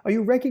wrong. Are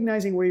you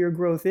recognizing where your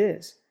growth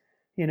is?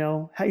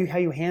 How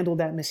you handled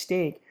that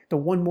mistake, the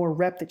one more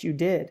rep that you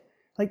did.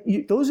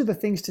 Those are the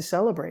things to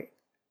celebrate.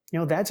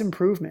 That's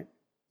improvement.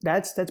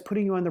 That's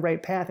putting you on the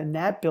right path, and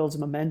that builds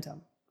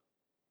momentum.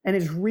 And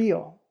it's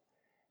real.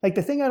 Like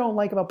the thing I don't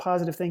like about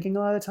positive thinking a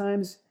lot of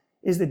times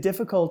is the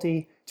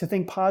difficulty to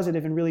think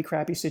positive in really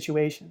crappy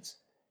situations.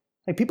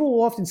 Like people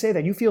will often say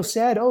that, you feel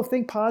sad, oh,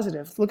 think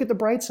positive, look at the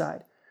bright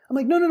side. I'm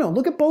like, no,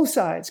 look at both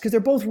sides, because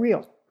they're both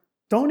real.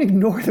 Don't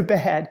ignore the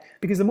bad,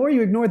 because the more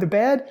you ignore the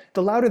bad,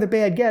 the louder the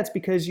bad gets,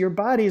 because your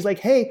body is like,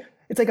 hey,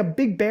 it's like a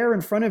big bear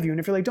in front of you. And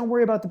if you're like, don't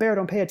worry about the bear,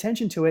 don't pay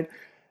attention to it,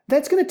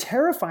 that's going to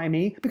terrify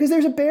me because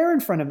there's a bear in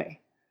front of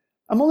me.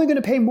 I'm only going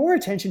to pay more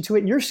attention to it,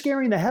 and you're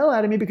scaring the hell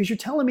out of me because you're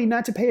telling me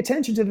not to pay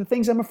attention to the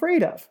things I'm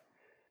afraid of.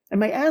 And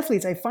my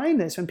athletes, I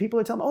find this when people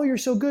are telling me, oh, you're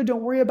so good,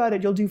 don't worry about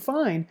it, you'll do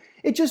fine.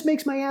 It just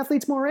makes my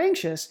athletes more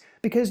anxious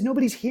because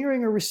nobody's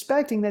hearing or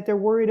respecting that they're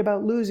worried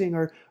about losing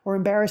or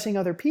embarrassing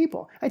other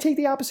people. I take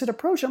the opposite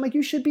approach. I'm like,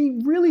 you should be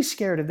really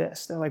scared of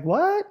this. They're like,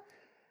 what?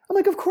 I'm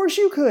like, of course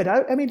you could.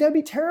 I mean, that'd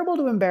be terrible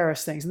to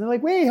embarrass things. And they're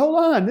like, wait, hold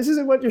on. This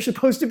isn't what you're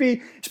supposed to be.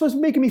 You're supposed to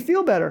be making me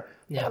feel better.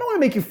 Yeah. I don't want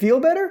to make you feel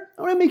better.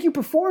 I want to make you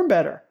perform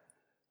better.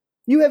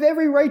 You have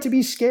every right to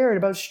be scared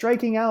about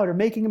striking out or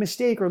making a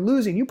mistake or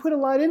losing. You put a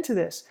lot into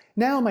this.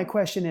 Now my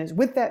question is,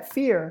 with that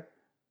fear,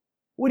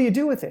 what do you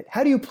do with it?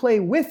 How do you play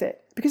with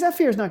it? Because that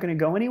fear is not going to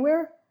go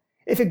anywhere.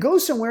 If it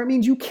goes somewhere, it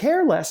means you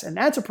care less, and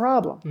that's a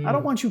problem. I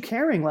don't want you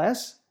caring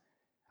less.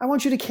 I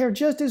want you to care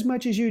just as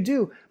much as you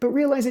do, but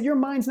realize that your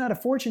mind's not a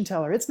fortune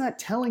teller. It's not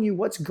telling you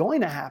what's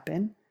going to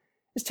happen.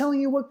 It's telling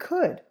you what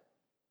could.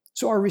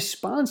 So our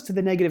response to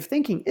the negative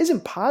thinking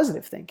isn't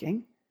positive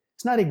thinking.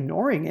 It's not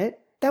ignoring it.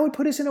 That would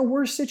put us in a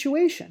worse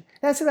situation.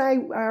 That's why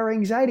our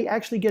anxiety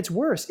actually gets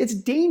worse. It's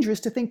dangerous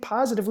to think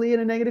positively in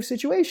a negative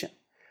situation.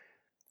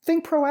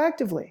 Think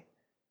proactively.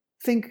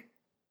 Think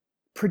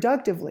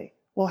productively.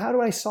 Well, how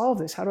do I solve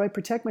this? How do I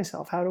protect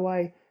myself? How do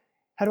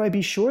I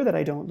be sure that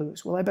I don't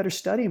lose? Well, I better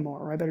study more,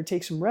 or I better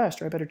take some rest,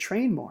 or I better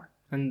train more.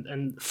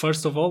 And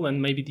first of all,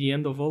 and maybe the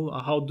end of all,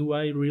 how do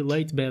I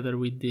relate better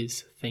with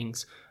these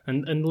things?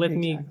 And let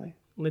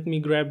me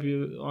grab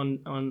you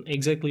on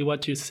exactly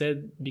what you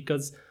said,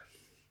 because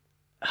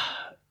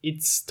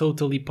it's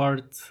totally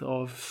part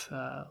of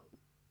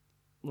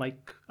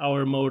like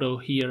our motto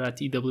here at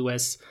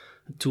EWS,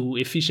 to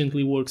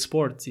efficiently work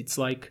sports. It's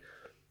like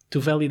to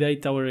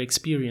validate our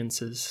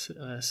experiences.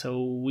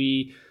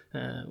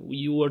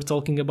 You were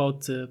talking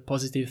about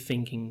positive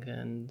thinking,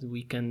 and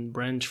we can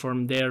branch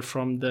from there,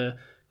 from the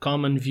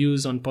common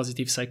views on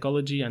positive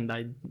psychology. And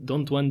I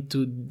don't want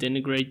to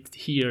denigrate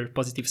here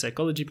positive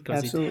psychology,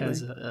 because Absolutely. It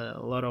has a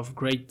lot of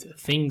great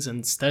things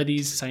and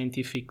studies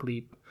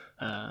scientifically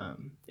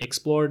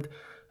explored.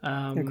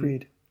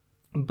 Agreed.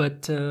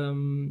 But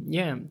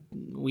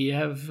we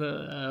have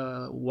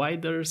a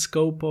wider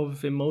scope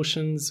of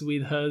emotions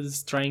with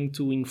us, trying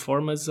to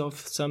inform us of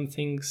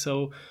something.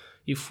 So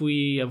if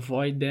we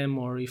avoid them,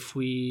 or if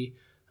we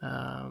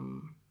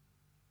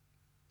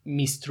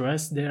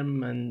mistrust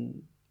them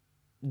and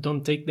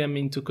don't take them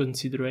into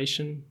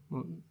consideration,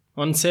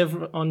 on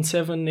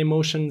seven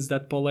emotions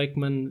that Paul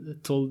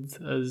Ekman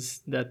told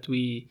us that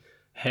we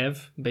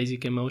have,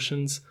 basic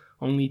emotions,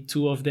 only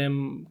 2 of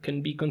them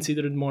can be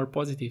considered more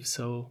positive.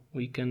 So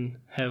we can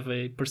have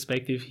a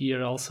perspective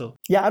here also.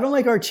 Yeah, I don't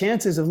like our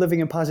chances of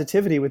living in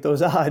positivity with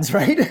those odds,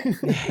 right?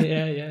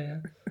 Yeah.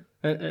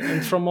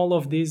 And from all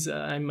of this,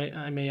 I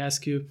may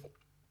ask you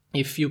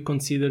if you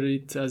consider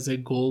it as a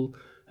goal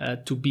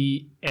to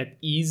be at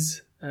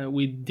ease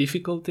with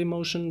difficult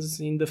emotions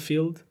in the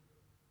field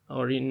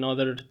or in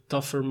other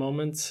tougher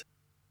moments.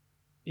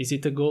 Is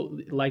it a goal,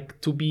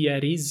 like, to be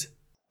at ease?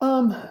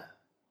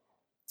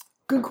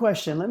 Good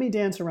question. Let me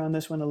dance around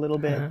this one a little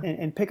bit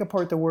and pick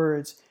apart the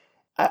words.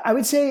 I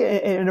would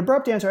say, an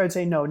abrupt answer, I would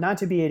say no, not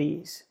to be at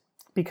ease.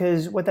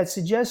 Because what that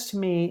suggests to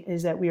me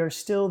is that we are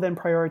still then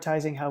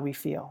prioritizing how we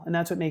feel. And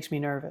that's what makes me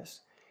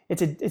nervous.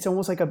 It's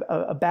almost like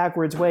a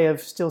backwards way of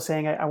still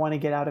saying, I want to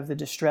get out of the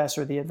distress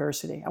or the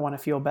adversity. I want to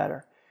feel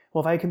better.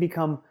 Well, if I can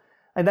become,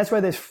 and that's why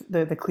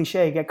the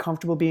cliche, get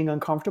comfortable being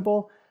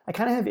uncomfortable, I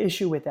kind of have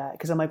issue with that.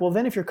 Because I'm like, well,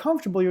 then if you're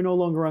comfortable, you're no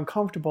longer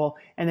uncomfortable,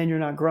 and then you're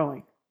not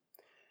growing.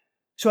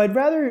 So I'd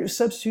rather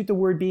substitute the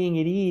word being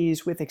at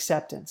ease with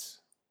acceptance.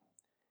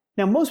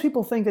 Now, most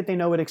people think that they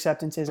know what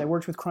acceptance is. I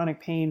worked with chronic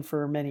pain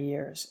for many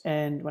years.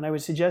 And when I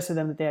would suggest to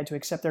them that they had to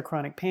accept their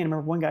chronic pain, I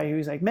remember one guy who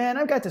was like, man,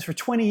 I've got this for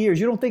 20 years.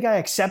 You don't think I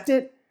accept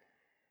it?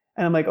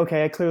 And I'm like,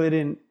 okay, I clearly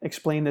didn't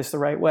explain this the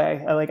right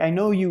way. I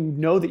know you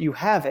know that you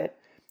have it,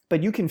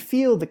 but you can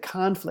feel the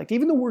conflict.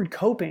 Even the word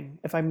coping,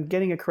 if I'm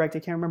getting it correct, I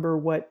can't remember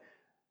what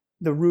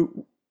the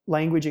root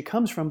language it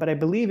comes from, but I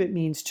believe it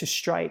means to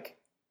strike.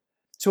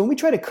 So when we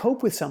try to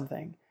cope with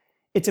something,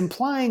 it's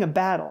implying a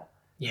battle.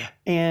 Yeah.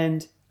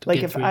 And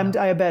like if I'm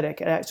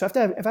diabetic, so if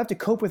I have to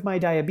cope with my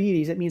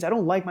diabetes, it means I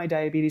don't like my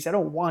diabetes, I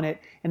don't want it,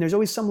 and there's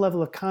always some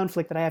level of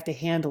conflict that I have to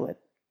handle it.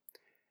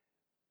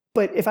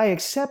 But if I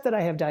accept that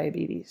I have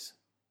diabetes,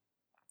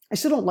 I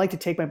still don't like to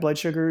take my blood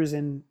sugars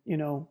and,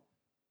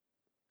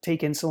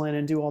 take insulin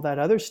and do all that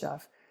other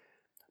stuff.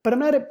 But I'm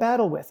not at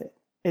battle with it.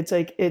 It's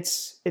like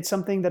it's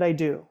something that I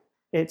do.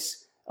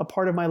 It's a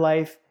part of my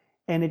life,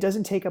 and it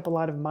doesn't take up a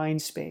lot of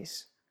mind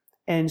space.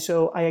 And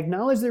so I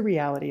acknowledge the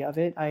reality of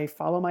it. I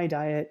follow my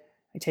diet,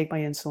 I take my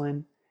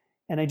insulin,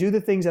 and I do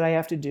the things that I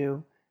have to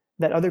do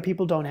that other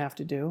people don't have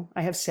to do.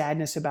 I have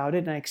sadness about it,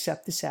 and I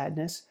accept the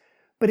sadness,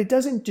 but it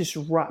doesn't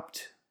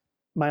disrupt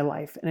my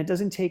life, and it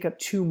doesn't take up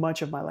too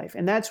much of my life.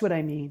 And that's what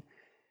I mean.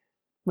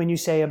 when you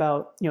say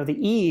about, the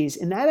ease,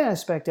 in that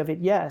aspect of it,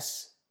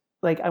 yes.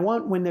 Like I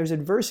want, when there's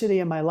adversity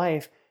in my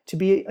life, to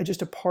be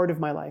just a part of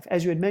my life.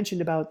 As you had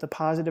mentioned about the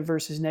positive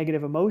versus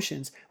negative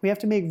emotions, we have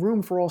to make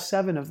room for all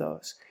 7 of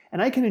those.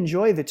 And I can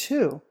enjoy the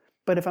 2,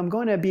 but if I'm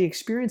going to be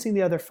experiencing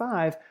the other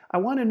 5, I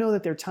want to know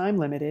that they're time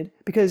limited,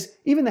 because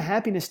even the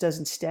happiness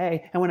doesn't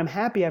stay. And when I'm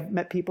happy, I've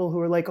met people who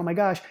are like, oh my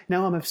gosh,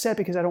 now I'm upset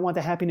because I don't want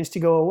the happiness to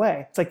go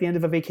away. It's like the end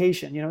of a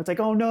vacation. It's like,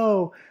 oh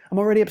no, I'm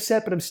already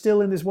upset, but I'm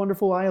still in this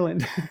wonderful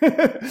island.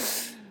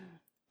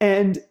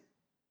 And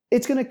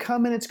it's going to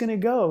come and it's going to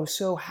go.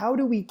 So how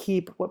do we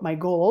keep what my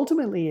goal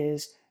ultimately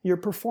is, your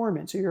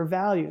performance or your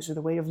values or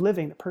the way of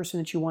living, the person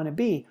that you want to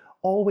be,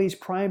 always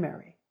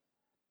primary?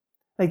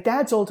 Like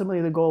that's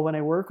ultimately the goal when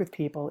I work with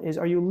people is,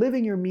 are you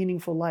living your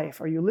meaningful life?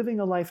 Are you living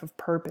a life of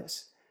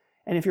purpose?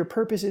 And if your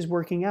purpose is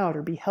working out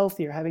or be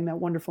healthy or having that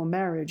wonderful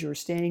marriage or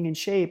staying in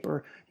shape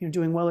or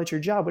doing well at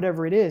your job,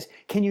 whatever it is,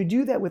 can you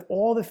do that with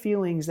all the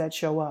feelings that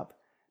show up?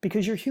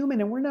 Because you're human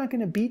and we're not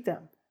going to beat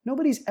them.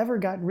 Nobody's ever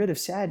gotten rid of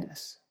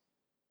sadness.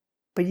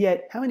 But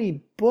yet, how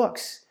many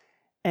books,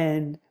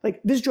 and like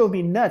this drove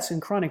me nuts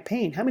in chronic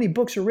pain. How many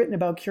books are written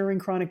about curing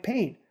chronic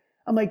pain?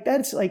 I'm like,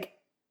 that's like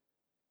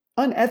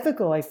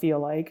unethical, I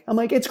feel like. I'm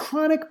like, it's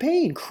chronic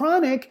pain.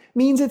 Chronic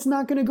means it's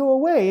not going to go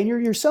away. And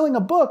you're selling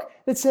a book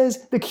that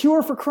says the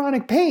cure for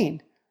chronic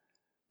pain.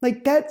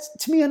 Like that's,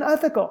 to me,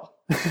 unethical.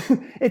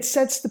 It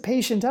sets the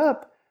patient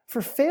up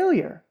for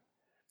failure.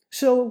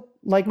 So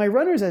like my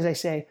runners, as I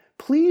say,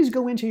 please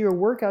go into your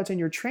workouts and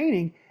your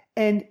training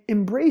and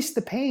embrace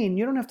the pain.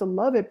 You don't have to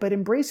love it, but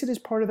embrace it as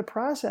part of the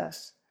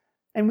process.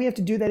 And we have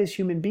to do that as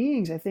human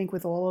beings, I think,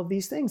 with all of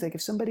these things. Like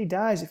if somebody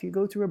dies, if you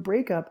go through a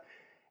breakup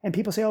and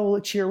people say, oh, well,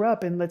 cheer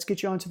up and let's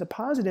get you onto the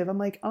positive. I'm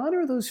like,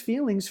 honor those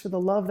feelings for the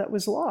love that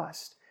was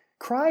lost.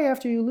 Cry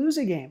after you lose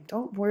a game.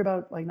 Don't worry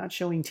about like not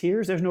showing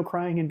tears. There's no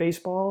crying in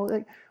baseball.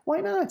 Like,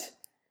 why not?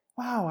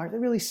 Wow, that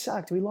really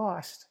sucked. We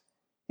lost.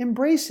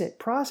 Embrace it,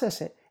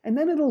 process it, and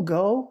then it'll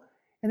go.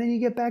 And then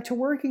you get back to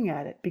working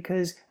at it,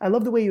 because I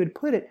love the way you would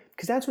put it,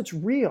 because that's what's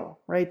real,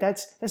 right?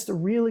 That's the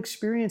real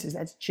experiences.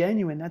 That's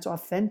genuine. That's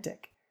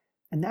authentic.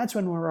 And that's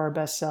when we're our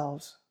best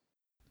selves.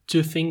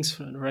 2 things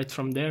right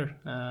from there.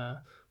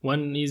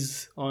 One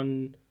is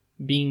on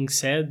being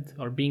sad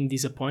or being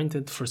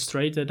disappointed,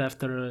 frustrated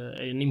after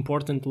an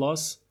important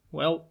loss.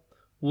 Well,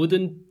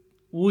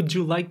 would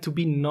you like to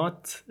be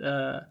not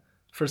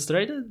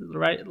frustrated,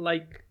 right?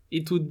 Like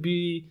it would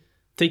be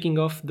taking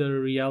off the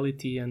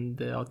reality and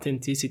the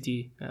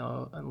authenticity,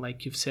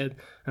 like you've said,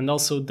 and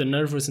also the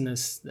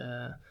nervousness,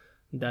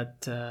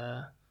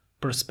 that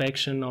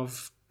perspection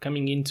of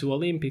coming into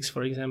Olympics,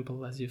 for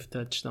example, as you've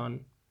touched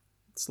on.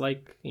 It's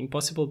like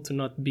impossible to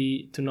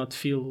not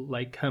feel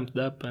like humped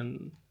up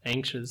and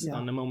anxious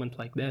on a moment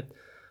like that.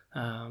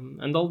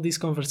 And all this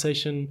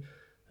conversation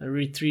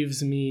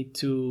retrieves me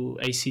to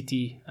ACT.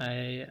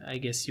 I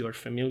guess you're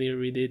familiar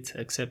with it,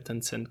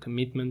 acceptance and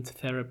commitment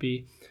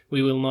therapy.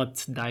 We will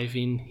not dive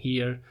in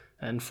here,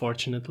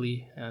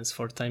 unfortunately, as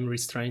for time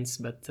restraints,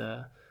 but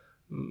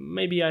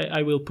maybe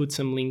I will put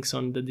some links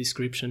on the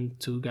description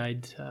to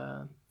guide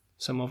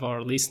some of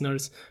our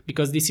listeners,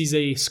 because this is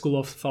a school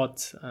of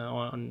thought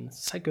on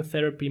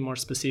psychotherapy more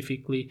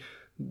specifically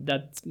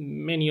that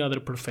many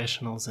other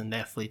professionals and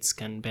athletes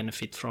can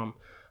benefit from.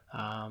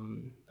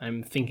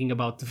 I'm thinking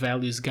about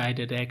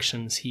values-guided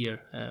actions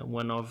here,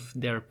 one of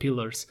their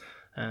pillars,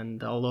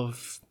 and all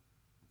of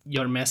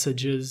your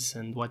messages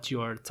and what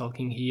you are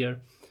talking here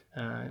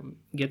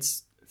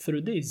gets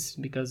through this,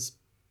 because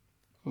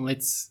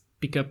let's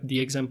pick up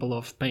the example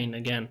of pain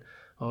again,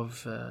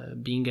 of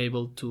being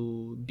able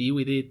to be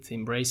with it,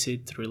 embrace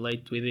it,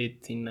 relate with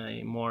it in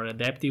a more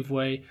adaptive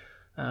way.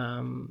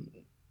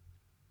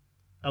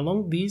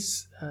 Along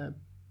these,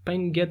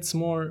 pain gets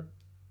more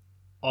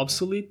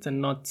obsolete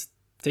and not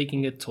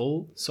taking a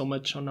toll so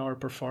much on our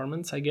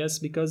performance, I guess,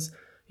 because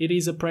it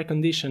is a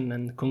precondition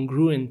and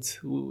congruent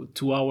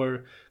to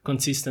our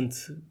consistent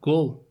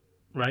goal,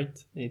 right?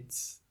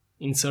 It's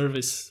in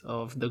service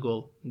of the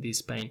goal,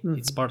 this pain.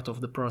 It's part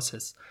of the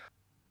process.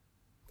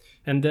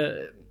 And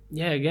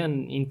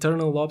again,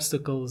 internal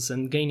obstacles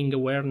and gaining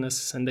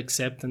awareness and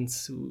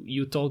acceptance.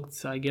 You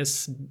talked, I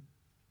guess,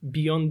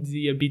 beyond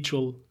the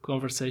habitual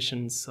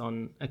conversations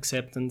on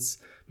acceptance,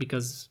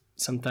 because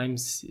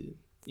sometimes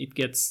it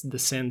gets the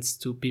sense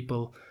to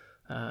people,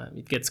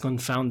 it gets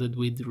confounded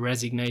with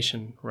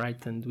resignation,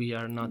 right? And we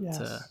are not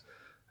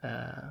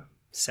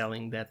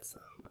selling that,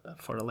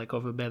 for lack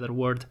of a better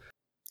word.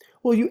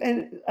 Well,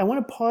 and I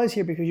want to pause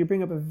here because you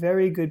bring up a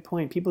very good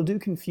point. People do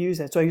confuse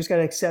that, so I just got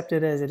to accept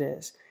it as it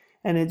is.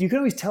 And you can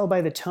always tell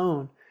by the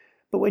tone.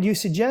 But what you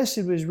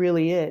suggested was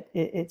really it.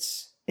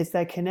 It's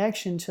that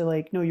connection to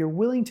like, no, you're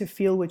willing to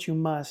feel what you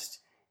must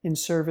in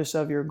service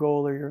of your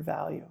goal or your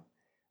value.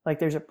 Like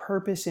there's a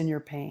purpose in your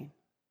pain.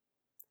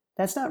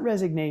 That's not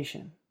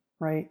resignation,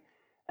 right?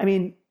 I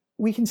mean,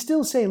 we can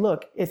still say,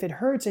 look, if it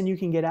hurts and you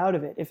can get out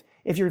of it,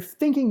 if you're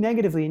thinking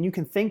negatively and you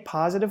can think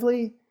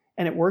positively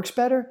and it works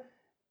better,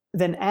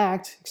 then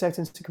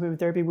acceptance to commitment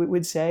therapy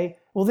would say,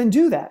 well, then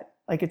do that.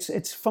 Like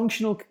it's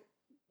functional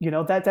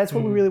That's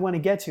what we really want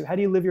to get to. How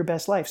do you live your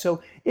best life?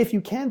 So if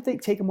you can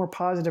take a more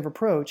positive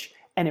approach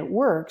and it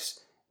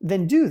works,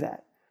 then do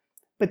that.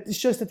 But it's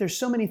just that there's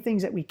so many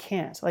things that we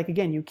can't. Like,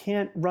 again, you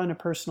can't run a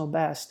personal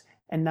best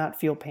and not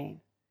feel pain.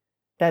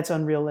 That's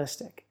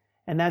unrealistic.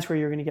 And that's where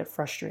you're going to get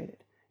frustrated.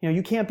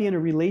 You can't be in a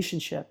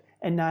relationship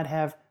and not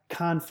have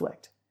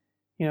conflict.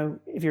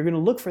 If you're going to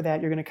look for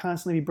that, you're going to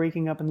constantly be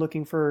breaking up and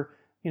looking for,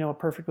 a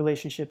perfect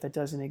relationship that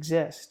doesn't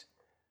exist.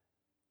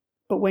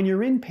 But when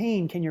you're in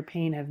pain, can your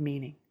pain have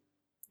meaning?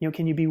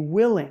 Can you be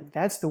willing?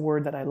 That's the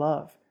word that I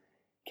love.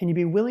 Can you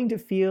be willing to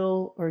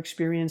feel or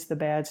experience the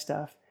bad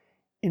stuff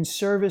in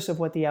service of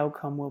what the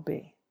outcome will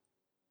be?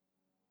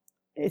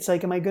 It's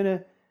like,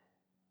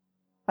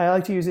 I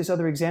like to use this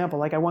other example.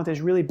 Like, I want this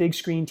really big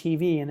screen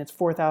TV and it's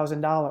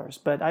 $4,000,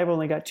 but I've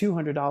only got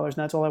 $200 and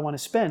that's all I want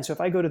to spend. So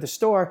if I go to the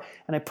store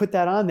and I put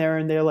that on there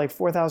and they're like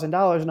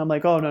 $4,000 and I'm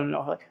like, oh,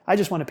 no, I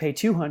just want to pay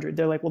 $200.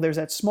 They're like, well, there's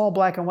that small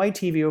black and white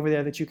TV over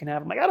there that you can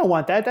have. I'm like, I don't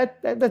want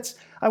that.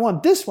 I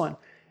want this one.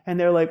 And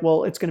they're like,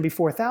 well, it's going to be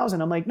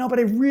 $4,000. I'm like, no, but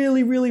I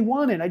really, really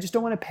want it. I just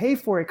don't want to pay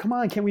for it. Come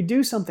on, can we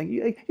do something?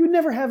 You would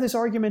never have this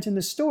argument in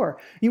the store.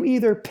 You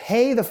either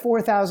pay the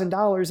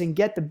 $4,000 and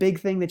get the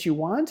big thing that you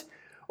want,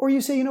 or you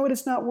say, you know what,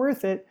 it's not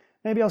worth it.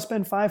 Maybe I'll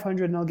spend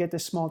 $500 and I'll get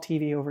this small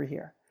TV over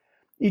here.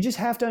 You just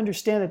have to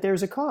understand that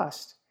there's a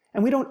cost.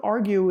 And we don't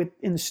argue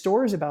in the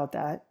stores about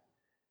that,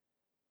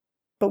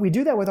 but we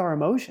do that with our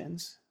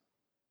emotions,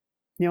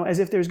 as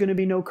if there's going to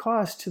be no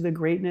cost to the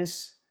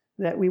greatness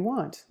that we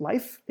want.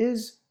 Life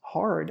is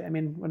hard.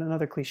 What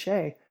another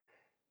cliche,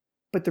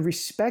 but the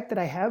respect that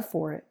I have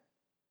for it,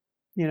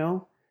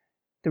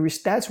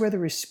 that's where the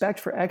respect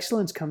for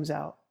excellence comes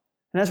out.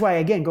 And that's why,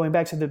 again, going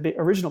back to the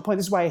original point,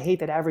 this is why I hate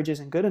that average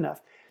isn't good enough.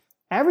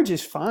 Average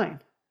is fine.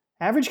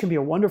 Average can be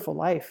a wonderful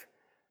life.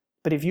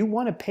 But if you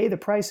want to pay the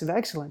price of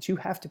excellence, you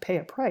have to pay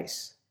a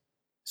price.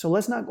 So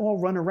let's not all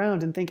run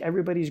around and think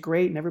everybody's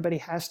great and everybody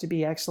has to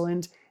be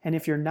excellent. And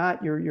if you're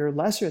not, you're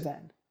lesser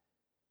than.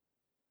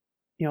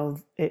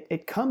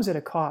 It comes at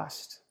a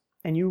cost.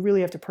 And you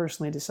really have to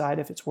personally decide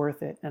if it's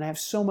worth it. And I have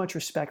so much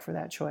respect for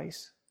that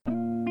choice.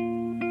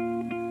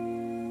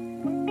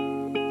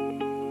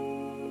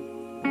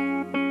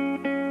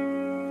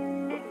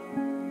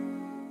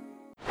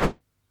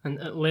 And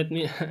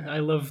I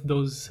love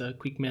those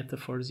quick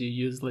metaphors you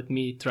use. Let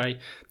me try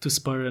to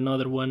spur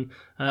another one.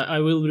 I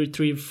will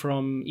retrieve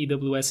from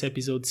EWS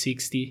episode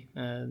 60,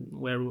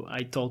 where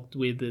I talked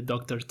with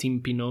Dr. Tim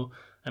Pinot,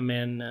 a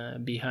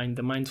man behind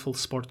the Mindful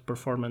Sport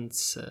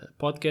Performance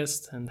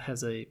podcast, and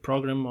has a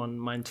program on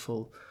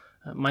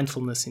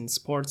mindfulness in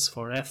sports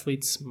for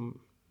athletes,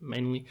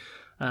 mainly,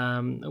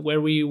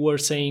 where we were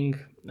saying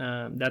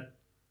that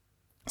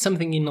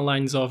something in the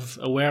lines of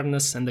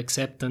awareness and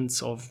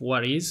acceptance of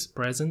what is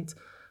present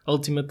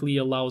ultimately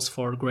allows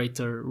for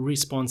greater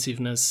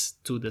responsiveness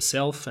to the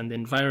self and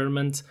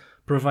environment,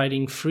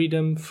 providing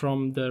freedom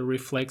from the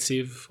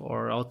reflexive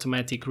or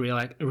automatic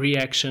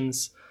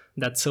reactions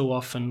that so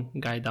often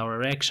guide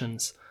our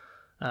actions.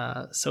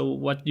 So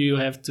what do you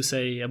have to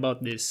say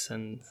about this,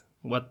 and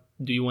what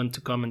do you want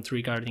to comment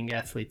regarding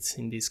athletes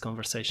in this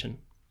conversation?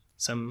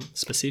 Some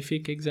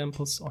specific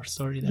examples or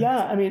story there?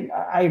 Yeah,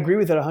 I agree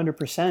with it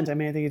 100%.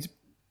 I think it's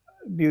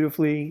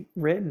beautifully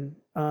written.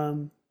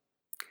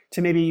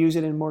 To maybe use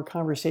it in more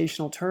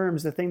conversational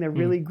terms, the thing that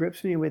really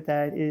grips me with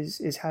that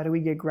is how do we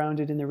get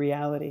grounded in the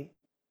reality?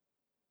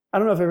 I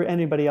don't know if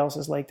anybody else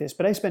is like this,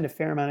 but I spend a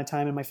fair amount of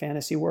time in my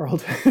fantasy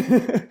world,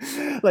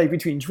 like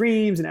between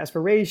dreams and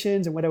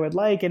aspirations and what I would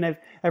like. And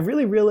I've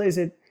really realized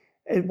that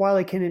while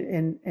it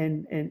can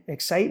and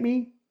excite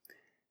me,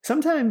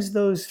 sometimes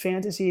those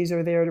fantasies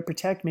are there to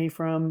protect me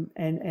from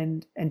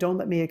and don't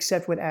let me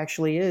accept what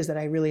actually is that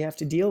I really have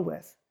to deal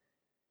with.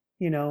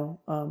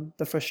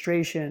 The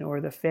frustration or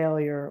the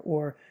failure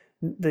or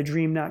the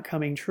dream not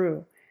coming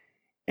true.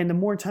 And the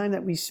more time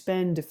that we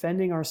spend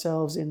defending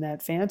ourselves in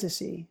that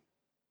fantasy,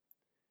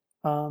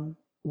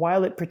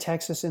 while it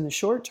protects us in the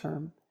short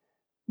term,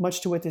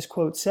 much to what this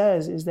quote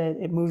says is that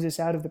it moves us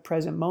out of the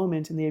present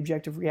moment and the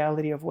objective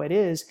reality of what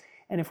is.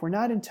 And if we're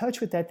not in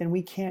touch with that, then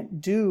we can't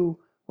do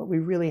what we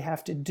really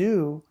have to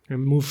do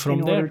and move from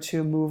in order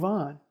to move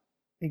on.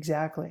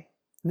 Exactly.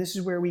 And this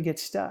is where we get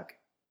stuck.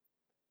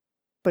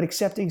 But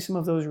accepting some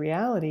of those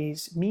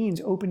realities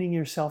means opening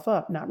yourself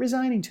up, not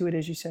resigning to it,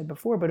 as you said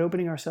before, but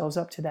opening ourselves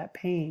up to that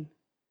pain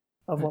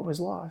of what was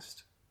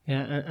lost.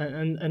 Yeah,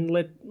 and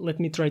let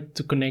me try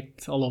to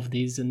connect all of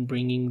these and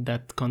bringing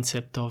that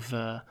concept of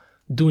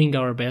doing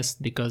our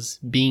best, because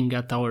being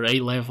at our A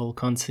level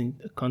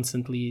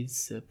constantly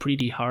is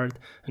pretty hard,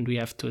 and we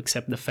have to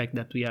accept the fact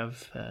that we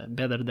have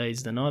better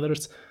days than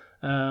others.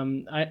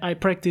 I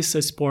practice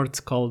a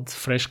sport called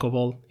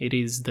frescobol. It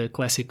is the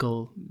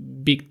classical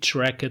beach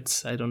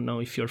rackets. I don't know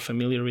if you're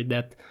familiar with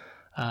that.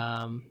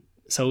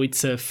 So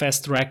it's a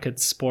fast racket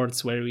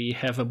sports where we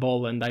have a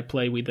ball and I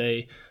play with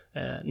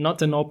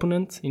not an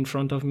opponent in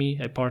front of me,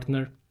 a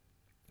partner.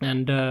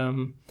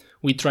 And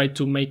we try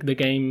to make the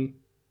game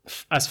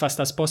as fast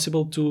as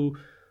possible to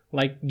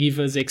give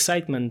us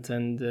excitement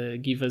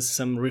and give us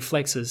some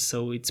reflexes.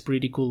 So it's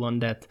pretty cool on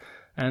that.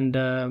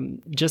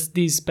 And just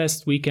this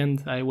past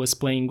weekend, I was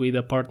playing with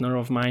a partner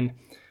of mine,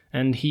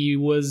 and he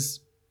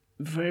was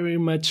very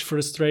much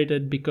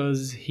frustrated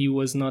because he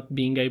was not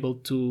being able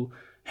to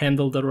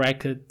handle the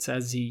racket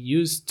as he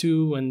used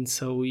to, and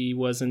so he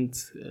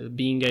wasn't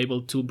being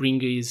able to bring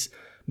his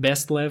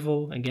best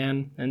level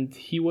again, and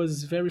he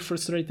was very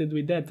frustrated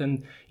with that.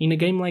 And in a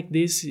game like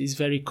this, is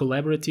very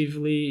collaborative,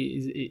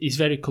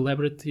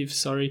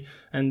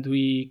 and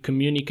we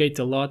communicate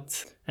a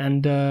lot.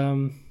 And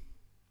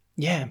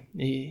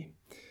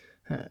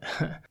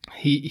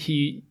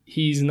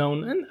he's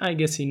known, and I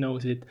guess he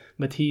knows it,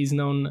 but he is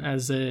known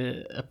as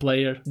a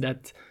player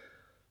that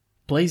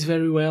plays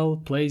very well,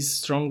 plays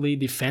strongly,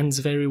 defends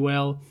very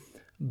well,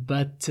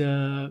 but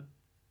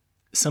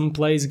some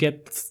plays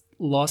get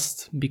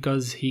lost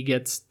because he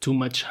gets too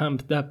much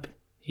humped up.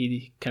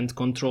 He can't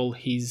control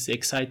his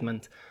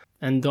excitement.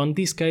 And on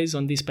this case,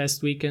 on this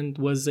past weekend,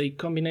 was a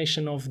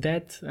combination of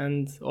that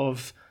and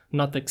of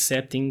not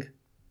accepting.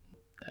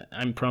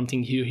 I'm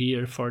prompting you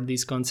here for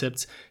these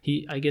concepts.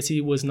 I guess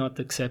he was not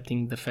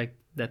accepting the fact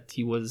that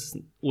he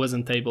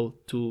wasn't able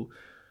to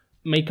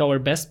make our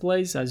best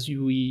plays as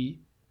we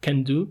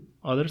can do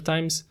other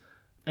times.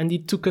 And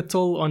it took a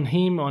toll on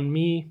him, on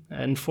me,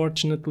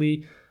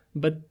 unfortunately.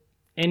 But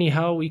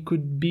anyhow, he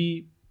could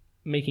be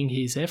making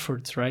his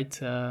efforts, right?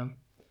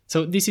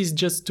 So this is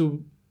just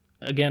to,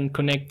 again,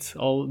 connect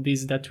all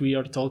this that we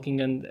are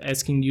talking and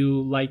asking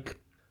you like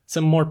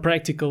some more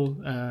practical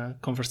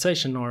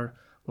conversation, or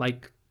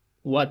like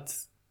what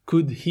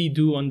could he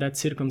do on that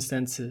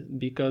circumstance,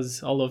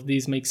 because all of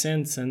these make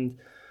sense, and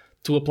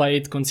to apply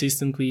it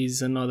consistently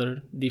is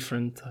another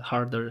different,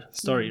 harder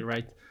story,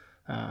 right?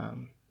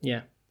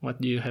 What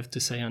do you have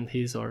to say on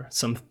his, or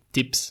some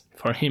tips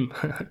for him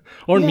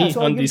or me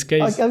on this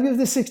case? I'll give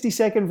the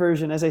 60-second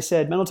version. As I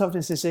said, mental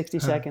toughness is 60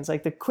 seconds,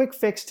 like the quick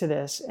fix to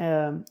this.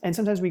 And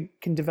sometimes we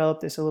can develop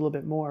this a little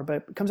bit more,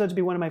 but it comes out to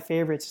be one of my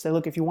favorites. Say,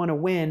 look, if you want to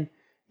win,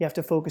 you have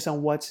to focus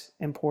on what's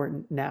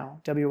important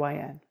now,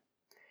 WIN.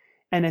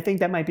 And I think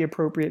that might be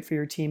appropriate for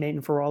your teammate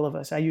and for all of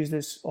us. I use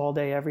this all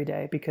day, every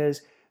day,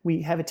 because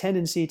we have a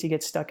tendency to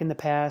get stuck in the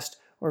past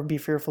or be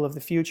fearful of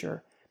the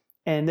future.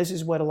 And this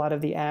is what a lot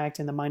of the ACT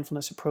and the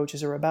mindfulness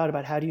approaches are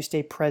about how do you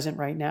stay present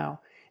right now?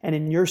 And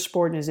in your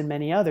sport and as in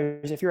many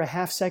others, if you're a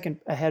half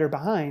second ahead or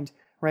behind,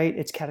 right,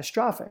 it's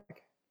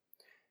catastrophic.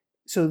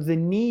 So the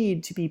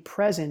need to be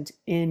present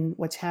in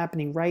what's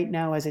happening right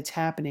now as it's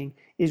happening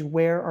is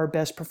where our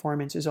best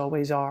performances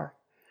always are.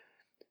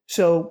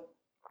 So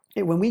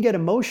when we get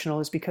emotional,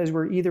 it's because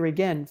we're either,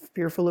 again,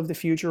 fearful of the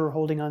future or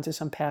holding on to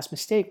some past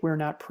mistake. We're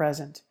not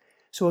present.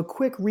 So a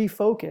quick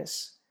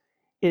refocus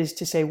is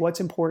to say what's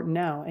important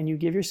now. And you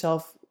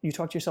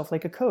talk to yourself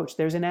like a coach.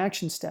 There's an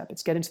action step.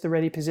 It's get into the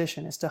ready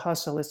position. It's to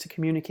hustle. It's to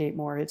communicate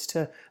more. It's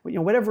to,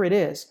 whatever it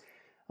is.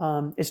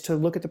 It's to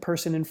look at the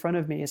person in front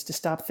of me. It's to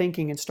stop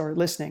thinking and start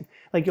listening.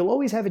 Like, you'll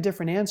always have a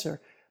different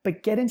answer,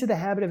 but get into the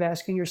habit of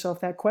asking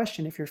yourself that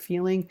question. If you're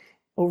feeling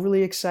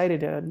overly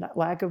excited, a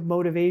lack of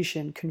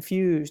motivation,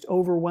 confused,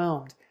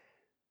 overwhelmed,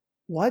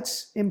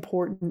 what's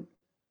important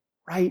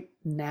right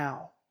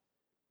now?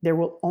 There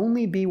will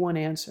only be one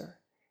answer.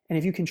 And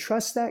if you can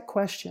trust that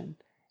question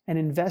and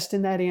invest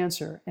in that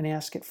answer and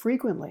ask it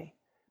frequently,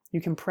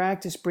 you can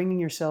practice bringing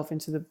yourself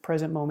into the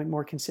present moment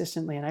more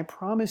consistently. And I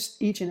promise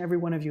each and every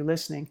one of you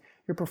listening,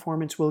 your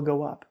performance will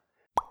go up.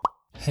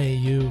 Hey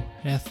you,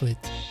 athlete,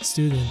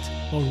 student,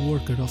 or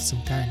worker of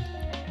some kind.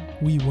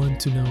 We want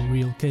to know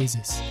real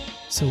cases.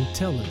 So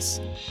tell us,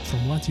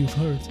 from what you've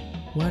heard,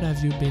 what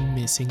have you been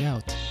missing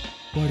out?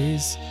 What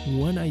is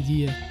one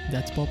idea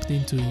that popped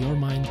into your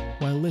mind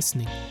while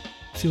listening?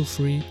 Feel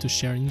free to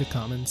share in the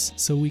comments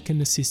so we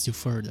can assist you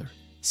further.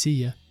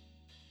 See ya!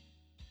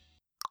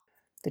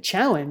 The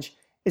challenge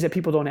is that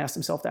people don't ask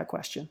themselves that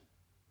question.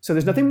 So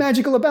there's nothing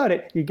magical about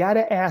it. You got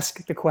to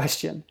ask the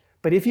question.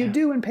 But if you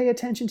do and pay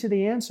attention to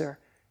the answer,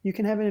 you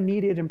can have an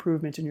immediate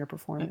improvement in your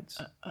performance.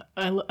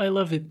 I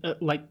love it.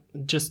 Like,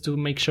 just to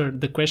make sure,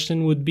 the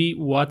question would be,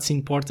 what's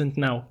important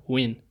now?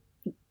 Win.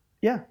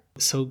 Yeah.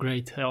 So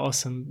great.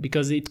 Awesome.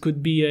 Because it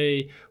could be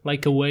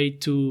a way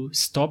to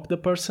stop the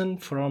person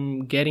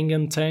from getting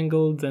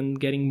entangled and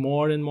getting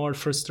more and more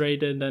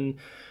frustrated, and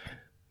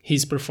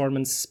his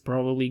performance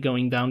probably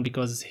going down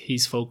because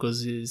his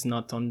focus is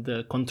not on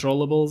the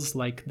controllables,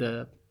 like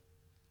the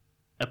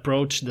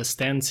approach, the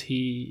stance,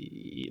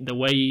 the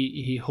way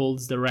he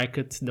holds the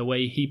racket, the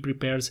way he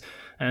prepares,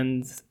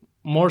 and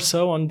more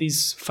so on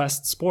these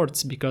fast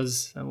sports,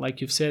 because like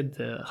you've said,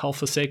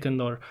 half a second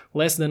or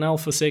less than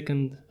half a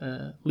second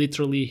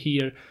literally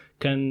here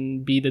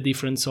can be the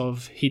difference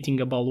of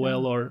hitting a ball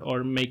well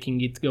or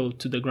making it go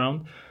to the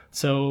ground.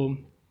 So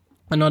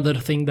another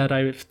thing that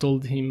I've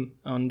told him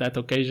on that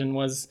occasion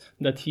was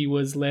that he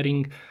was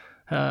letting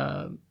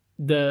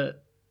the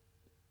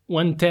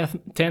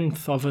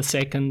 1/10 of a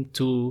second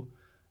to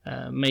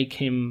make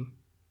him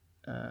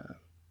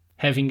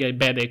having a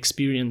bad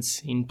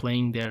experience in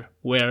playing there,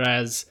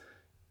 whereas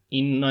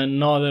in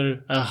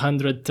another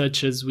 100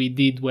 touches we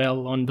did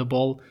well on the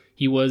ball,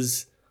 he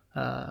was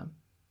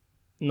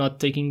not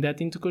taking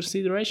that into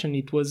consideration.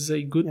 It was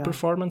a good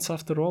performance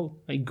after all,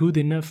 a good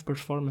enough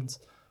performance.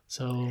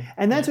 So,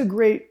 and that's a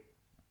great,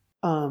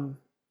 the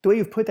way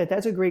you've put that,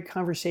 that's a great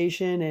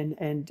conversation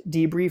and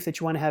debrief that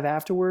you want to have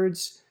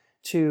afterwards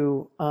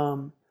to,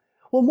 well,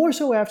 more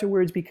so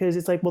afterwards, because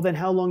it's like, well, then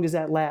how long does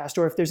that last?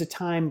 Or if there's a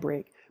time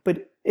break.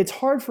 But it's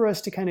hard for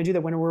us to kind of do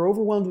that when we're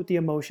overwhelmed with the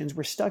emotions.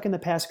 We're stuck in the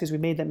past because we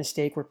made that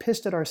mistake. We're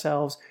pissed at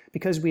ourselves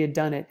because we had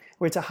done it,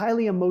 where it's a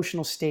highly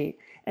emotional state.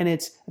 And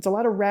it's a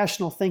lot of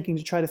rational thinking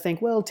to try to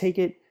think, well, take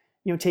it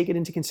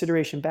into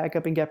consideration, back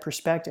up and get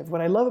perspective.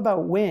 What I love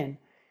about Win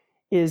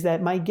is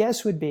that my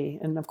guess would be,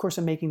 and of course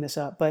I'm making this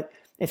up, but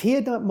if he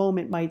at that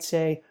moment might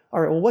say,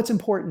 all right, well, what's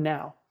important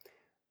now?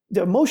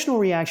 The emotional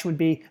reaction would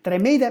be that I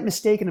made that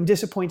mistake and I'm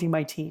disappointing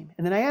my team.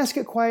 And then I ask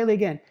it quietly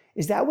again,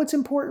 is that what's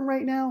important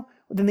right now?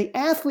 Then the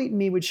athlete in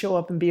me would show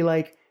up and be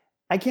like,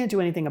 I can't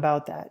do anything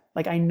about that.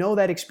 Like, I know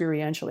that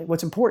experientially.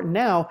 What's important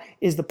now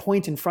is the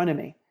point in front of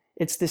me.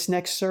 It's this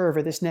next serve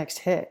or this next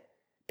hit,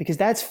 because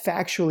that's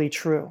factually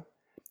true.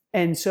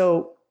 And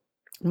so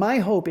my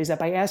hope is that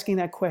by asking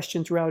that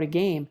question throughout a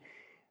game,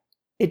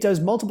 it does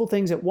multiple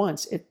things at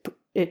once.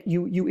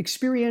 You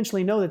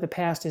experientially know that the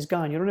past is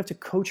gone. You don't have to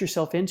coach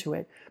yourself into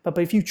it. But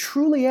if you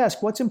truly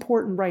ask what's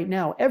important right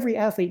now, every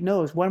athlete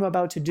knows what I'm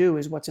about to do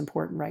is what's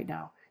important right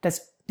now.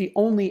 That's the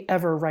only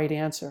ever right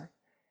answer.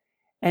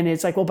 And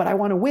it's like, well, but I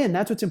want to win.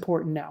 That's what's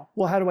important now.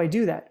 Well, how do I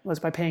do that? Well, it's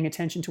by paying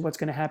attention to what's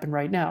going to happen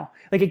right now.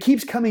 Like, it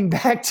keeps coming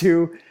back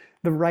to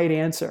the right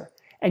answer.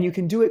 And you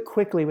can do it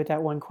quickly with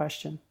that one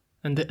question.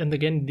 And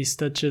again, this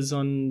touches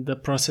on the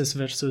process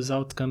versus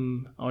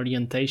outcome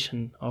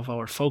orientation of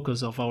our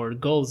focus, of our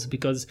goals,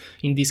 because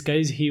in this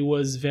case, he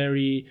was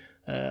very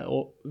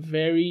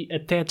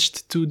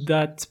attached to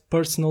that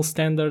personal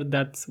standard,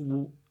 that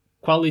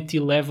quality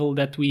level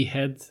that we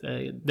had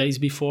days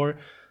before.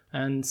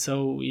 And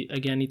so,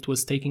 again, it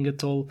was taking a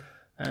toll.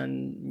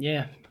 And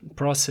yeah,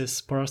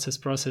 process.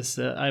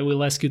 I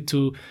will ask you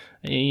to,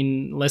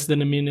 in less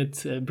than a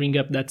minute, bring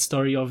up that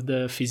story of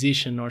the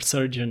physician or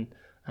surgeon.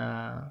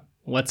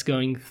 What's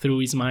going through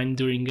his mind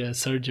during a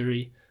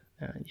surgery?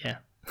 Yeah,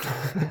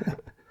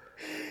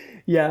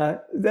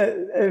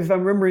 if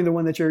I'm remembering the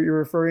one that you're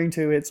referring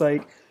to, it's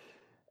like,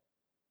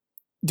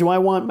 do I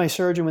want my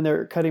surgeon, when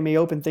they're cutting me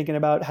open, thinking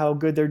about how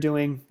good they're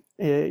doing,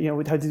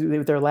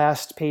 with their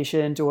last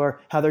patient, or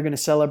how they're going to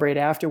celebrate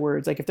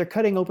afterwards? Like, if they're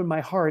cutting open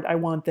my heart, I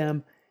want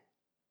them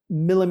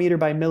millimeter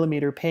by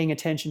millimeter paying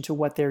attention to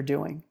what they're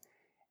doing.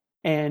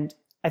 And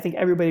I think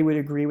everybody would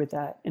agree with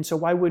that. And so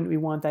why wouldn't we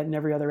want that in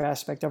every other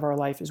aspect of our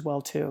life as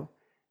well too?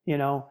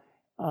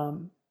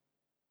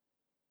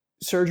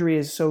 Surgery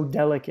is so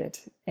delicate,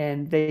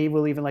 and they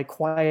will even like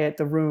quiet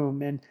the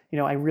room, and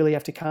I really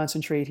have to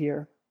concentrate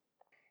here.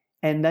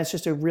 And that's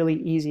just a really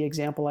easy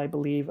example, I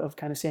believe, of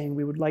kind of saying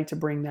we would like to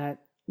bring that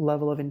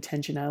level of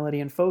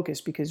intentionality and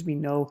focus, because we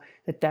know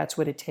that that's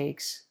what it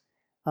takes.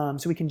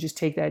 So we can just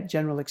take that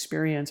general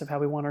experience of how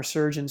we want our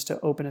surgeons to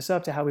open us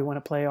up to how we want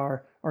to play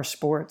our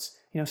sports.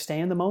 Stay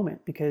in the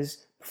moment,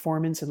 because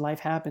performance and life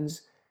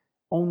happens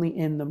only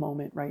in the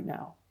moment right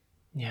now.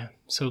 Yeah,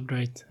 so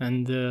great.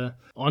 And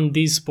on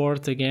this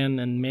sport again,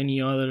 and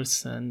many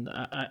others, and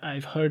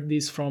I've heard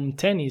this from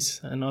tennis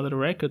and other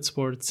racket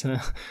sports,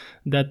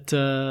 that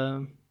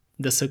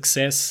the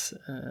success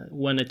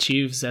one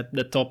achieves at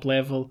the top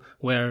level,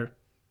 where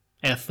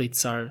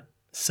athletes are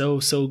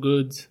so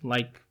good,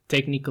 like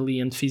technically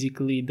and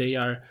physically they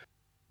are,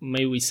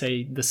 may we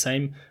say, the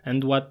same.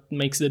 And what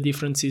makes the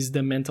difference is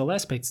the mental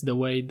aspects, the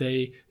way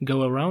they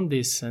go around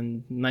this.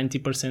 And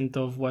 90%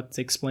 of what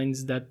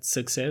explains that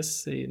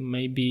success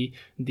may be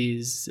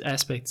these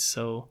aspects.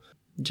 So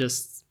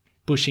just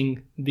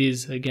pushing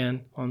this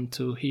again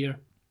onto here.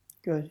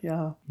 Good,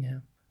 yeah. Yeah.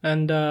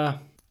 And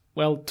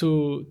well,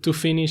 to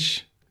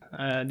finish,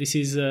 this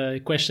is a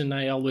question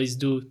I always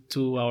do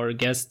to our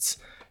guests.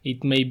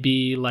 It may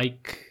be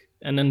like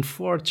an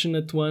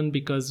unfortunate one,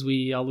 because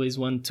we always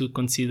want to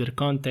consider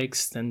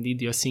context and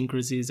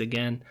idiosyncrasies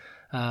again.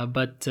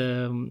 But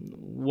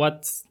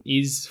what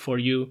is for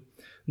you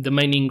the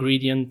main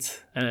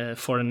ingredient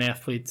for an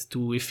athlete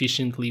to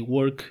efficiently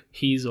work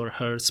his or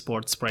her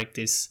sports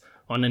practice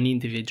on an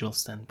individual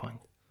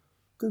standpoint?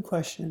 Good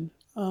question.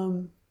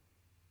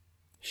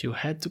 If you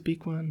had to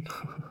pick one.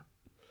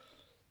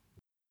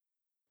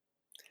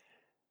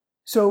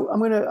 So I'm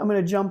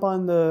gonna jump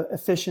on the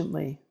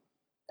efficiently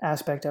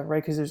aspect of it,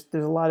 right? Because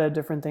there's a lot of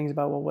different things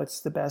about, well,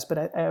 what's the best.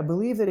 But I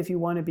believe that if you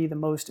want to be the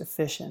most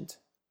efficient,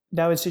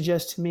 that would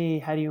suggest to me,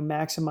 how do you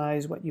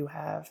maximize what you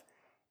have?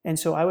 And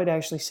so I would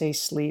actually say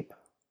sleep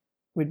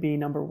would be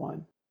number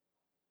one.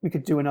 We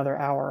could do another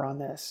hour on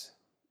this.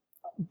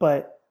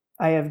 But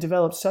I have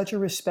developed such a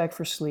respect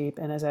for sleep,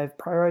 and as I've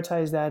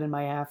prioritized that in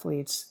my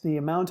athletes, the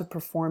amount of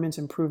performance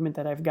improvement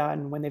that I've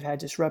gotten when they've had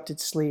disrupted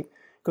sleep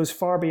goes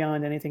far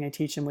beyond anything I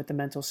teach them with the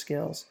mental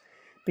skills.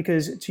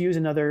 Because, to use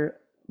another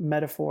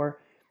metaphor,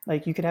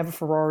 like, you could have a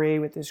Ferrari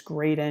with this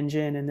great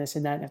engine and this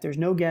and that, and if there's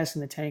no gas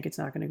in the tank, it's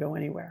not going to go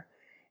anywhere.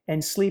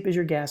 And sleep is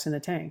your gas in the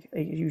tank.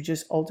 You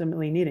just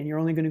ultimately need it. You're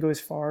only going to go as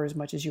far as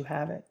much as you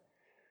have it.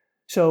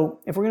 So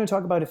if we're going to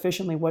talk about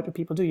efficiently, what do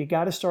people do? You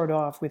got to start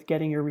off with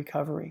getting your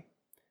recovery,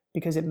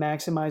 because it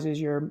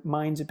maximizes your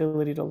mind's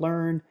ability to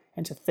learn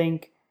and to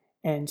think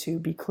and to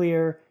be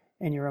clear,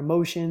 and your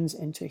emotions,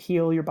 and to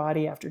heal your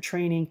body after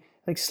training.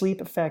 Like,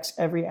 sleep affects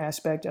every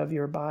aspect of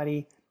your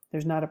body.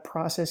 There's not a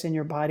process in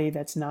your body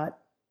that's not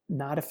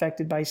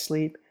affected by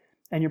sleep,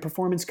 and your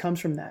performance comes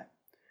from that.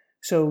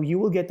 So you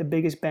will get the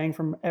biggest bang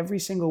from every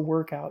single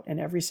workout and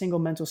every single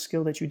mental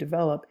skill that you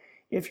develop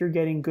if you're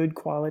getting good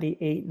quality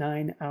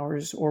 8-9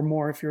 hours or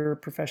more, if you're a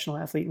professional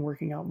athlete and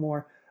working out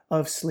more,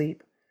 of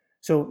sleep.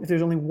 So if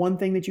there's only one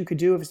thing that you could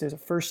do, if there's a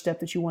first step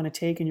that you want to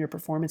take in your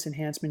performance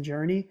enhancement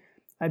journey,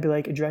 I'd be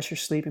like, address your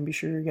sleep and be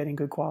sure you're getting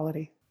good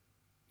quality.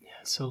 Yeah,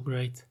 so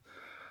great.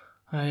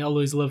 I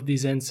always love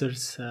these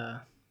answers.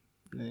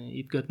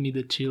 It got me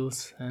the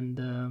chills.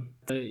 And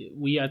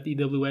we at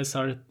EWS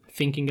are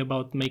thinking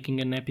about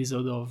making an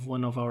episode of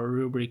one of our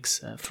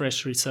rubrics,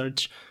 Fresh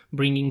Research,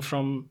 bringing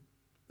from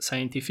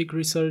scientific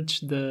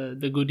research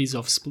the goodies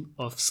of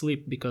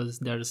sleep, because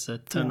there's a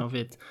ton of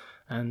it.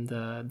 And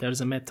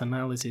there's a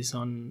meta-analysis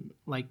on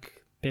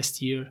like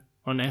past year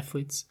on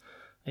athletes.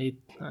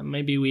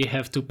 Maybe we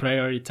have to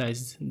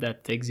prioritize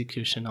that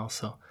execution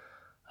also.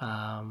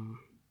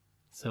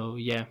 So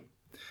yeah,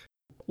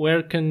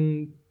 where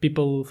can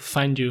people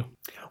find you?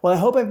 Well, I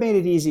hope I've made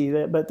it easy,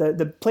 but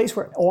the place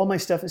where all my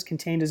stuff is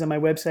contained is on my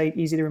website,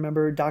 easy to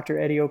remember,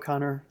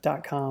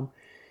 dreddieoconnor.com.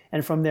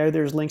 And from there,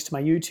 there's links to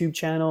my YouTube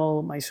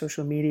channel, my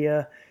social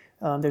media.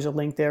 There's a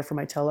link there for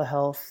my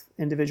telehealth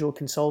individual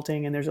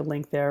consulting, and there's a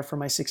link there for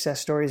my Success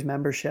Stories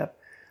membership,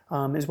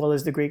 as well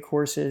as the Great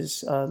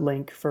Courses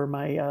link for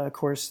my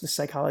course, The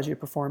Psychology of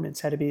Performance,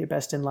 How to Be Your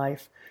Best in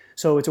Life.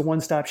 So it's a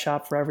one-stop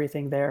shop for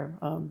everything there,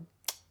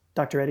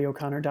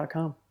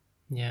 dreddieoconnor.com.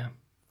 Yeah.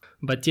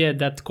 But yeah,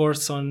 that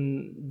course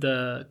on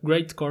the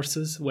Great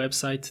Courses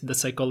website, The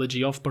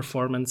Psychology of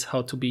Performance,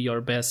 How to Be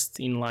Your Best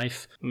in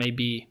Life, may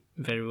be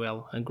very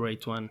well a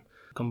great one,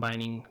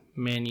 combining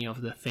many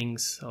of the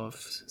things of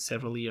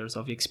several years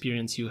of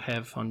experience you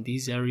have on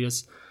these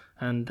areas.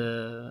 And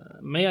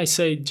may I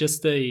say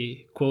just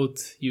a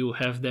quote you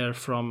have there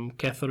from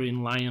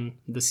Catherine Lyon,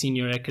 the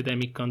senior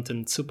academic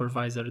content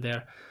supervisor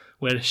there,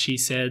 where she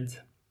said,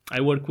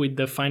 "I work with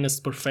the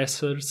finest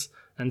professors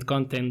and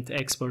content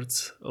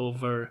experts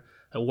over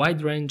a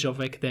wide range of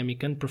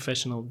academic and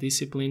professional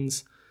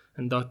disciplines,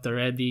 and Dr.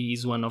 Eddie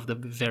is one of the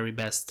very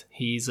best.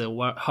 He is a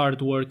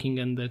hard-working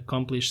and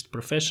accomplished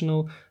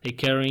professional, a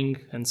caring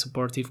and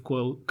supportive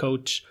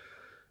coach,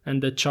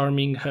 and a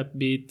charming,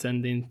 upbeat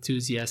and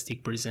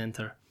enthusiastic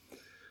presenter."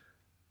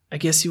 I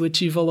guess you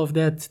achieve all of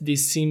that.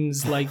 This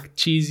seems like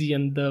cheesy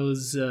and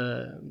those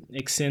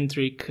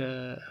eccentric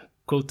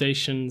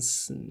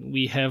quotations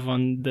we have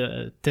on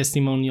the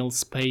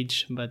testimonials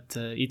page, but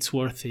it's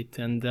worth it.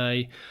 And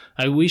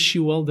I wish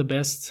you all the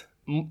best.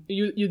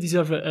 You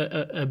deserve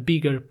a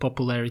bigger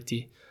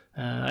popularity.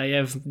 I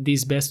have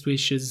these best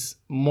wishes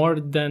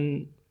more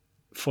than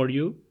for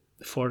you,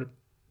 for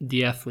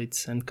the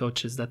athletes and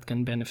coaches that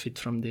can benefit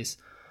from this.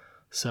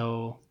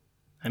 So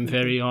I'm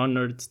very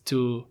honored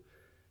to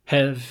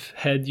have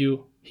had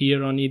you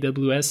here on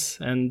EWS,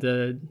 and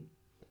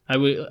I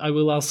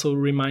will also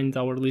remind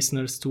our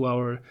listeners to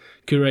our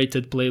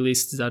curated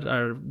playlists that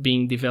are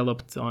being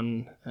developed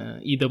on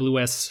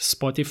EWS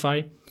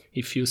Spotify.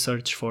 If you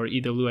search for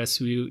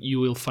EWS, you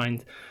will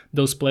find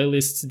those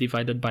playlists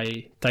divided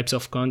by types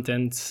of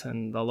content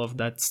and all of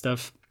that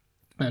stuff.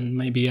 And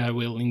maybe I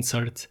will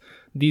insert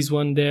this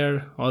one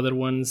there, other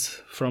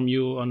ones from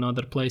you on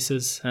other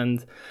places,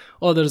 and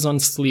others on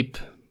sleep,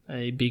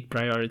 a big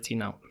priority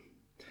now.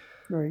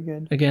 Very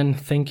good. Again,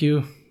 thank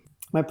you.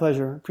 My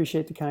pleasure.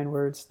 Appreciate the kind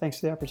words. Thanks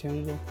for the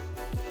opportunity.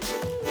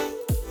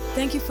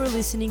 Thank you for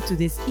listening to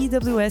this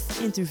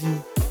EWS interview.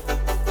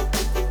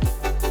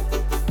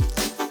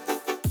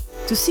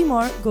 To see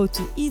more, go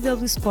to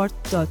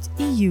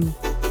ewsport.eu.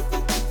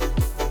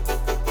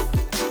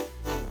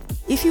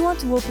 If you want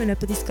to open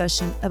up a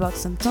discussion about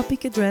some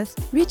topic addressed,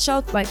 reach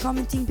out by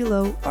commenting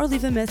below or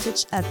leave a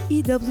message at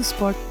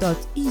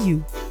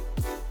ewsport.eu.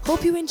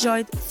 Hope you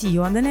enjoyed. See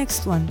you on the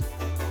next one.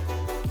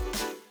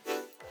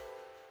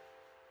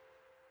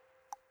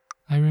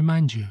 I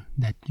remind you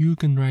that you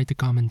can write a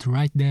comment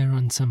right there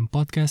on some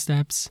podcast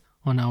apps,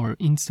 on our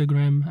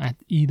Instagram at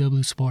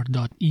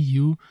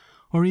ewsport.eu,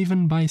 or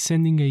even by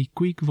sending a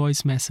quick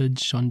voice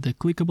message on the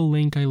clickable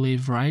link I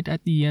leave right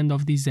at the end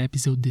of this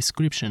episode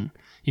description.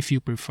 If you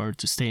prefer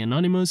to stay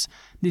anonymous,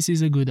 this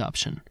is a good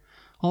option.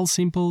 All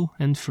simple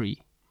and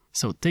free.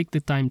 So take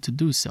the time to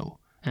do so,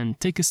 and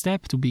take a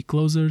step to be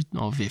closer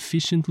of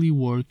efficiently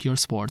work your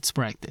sports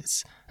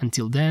practice.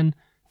 Until then,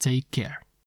 take care.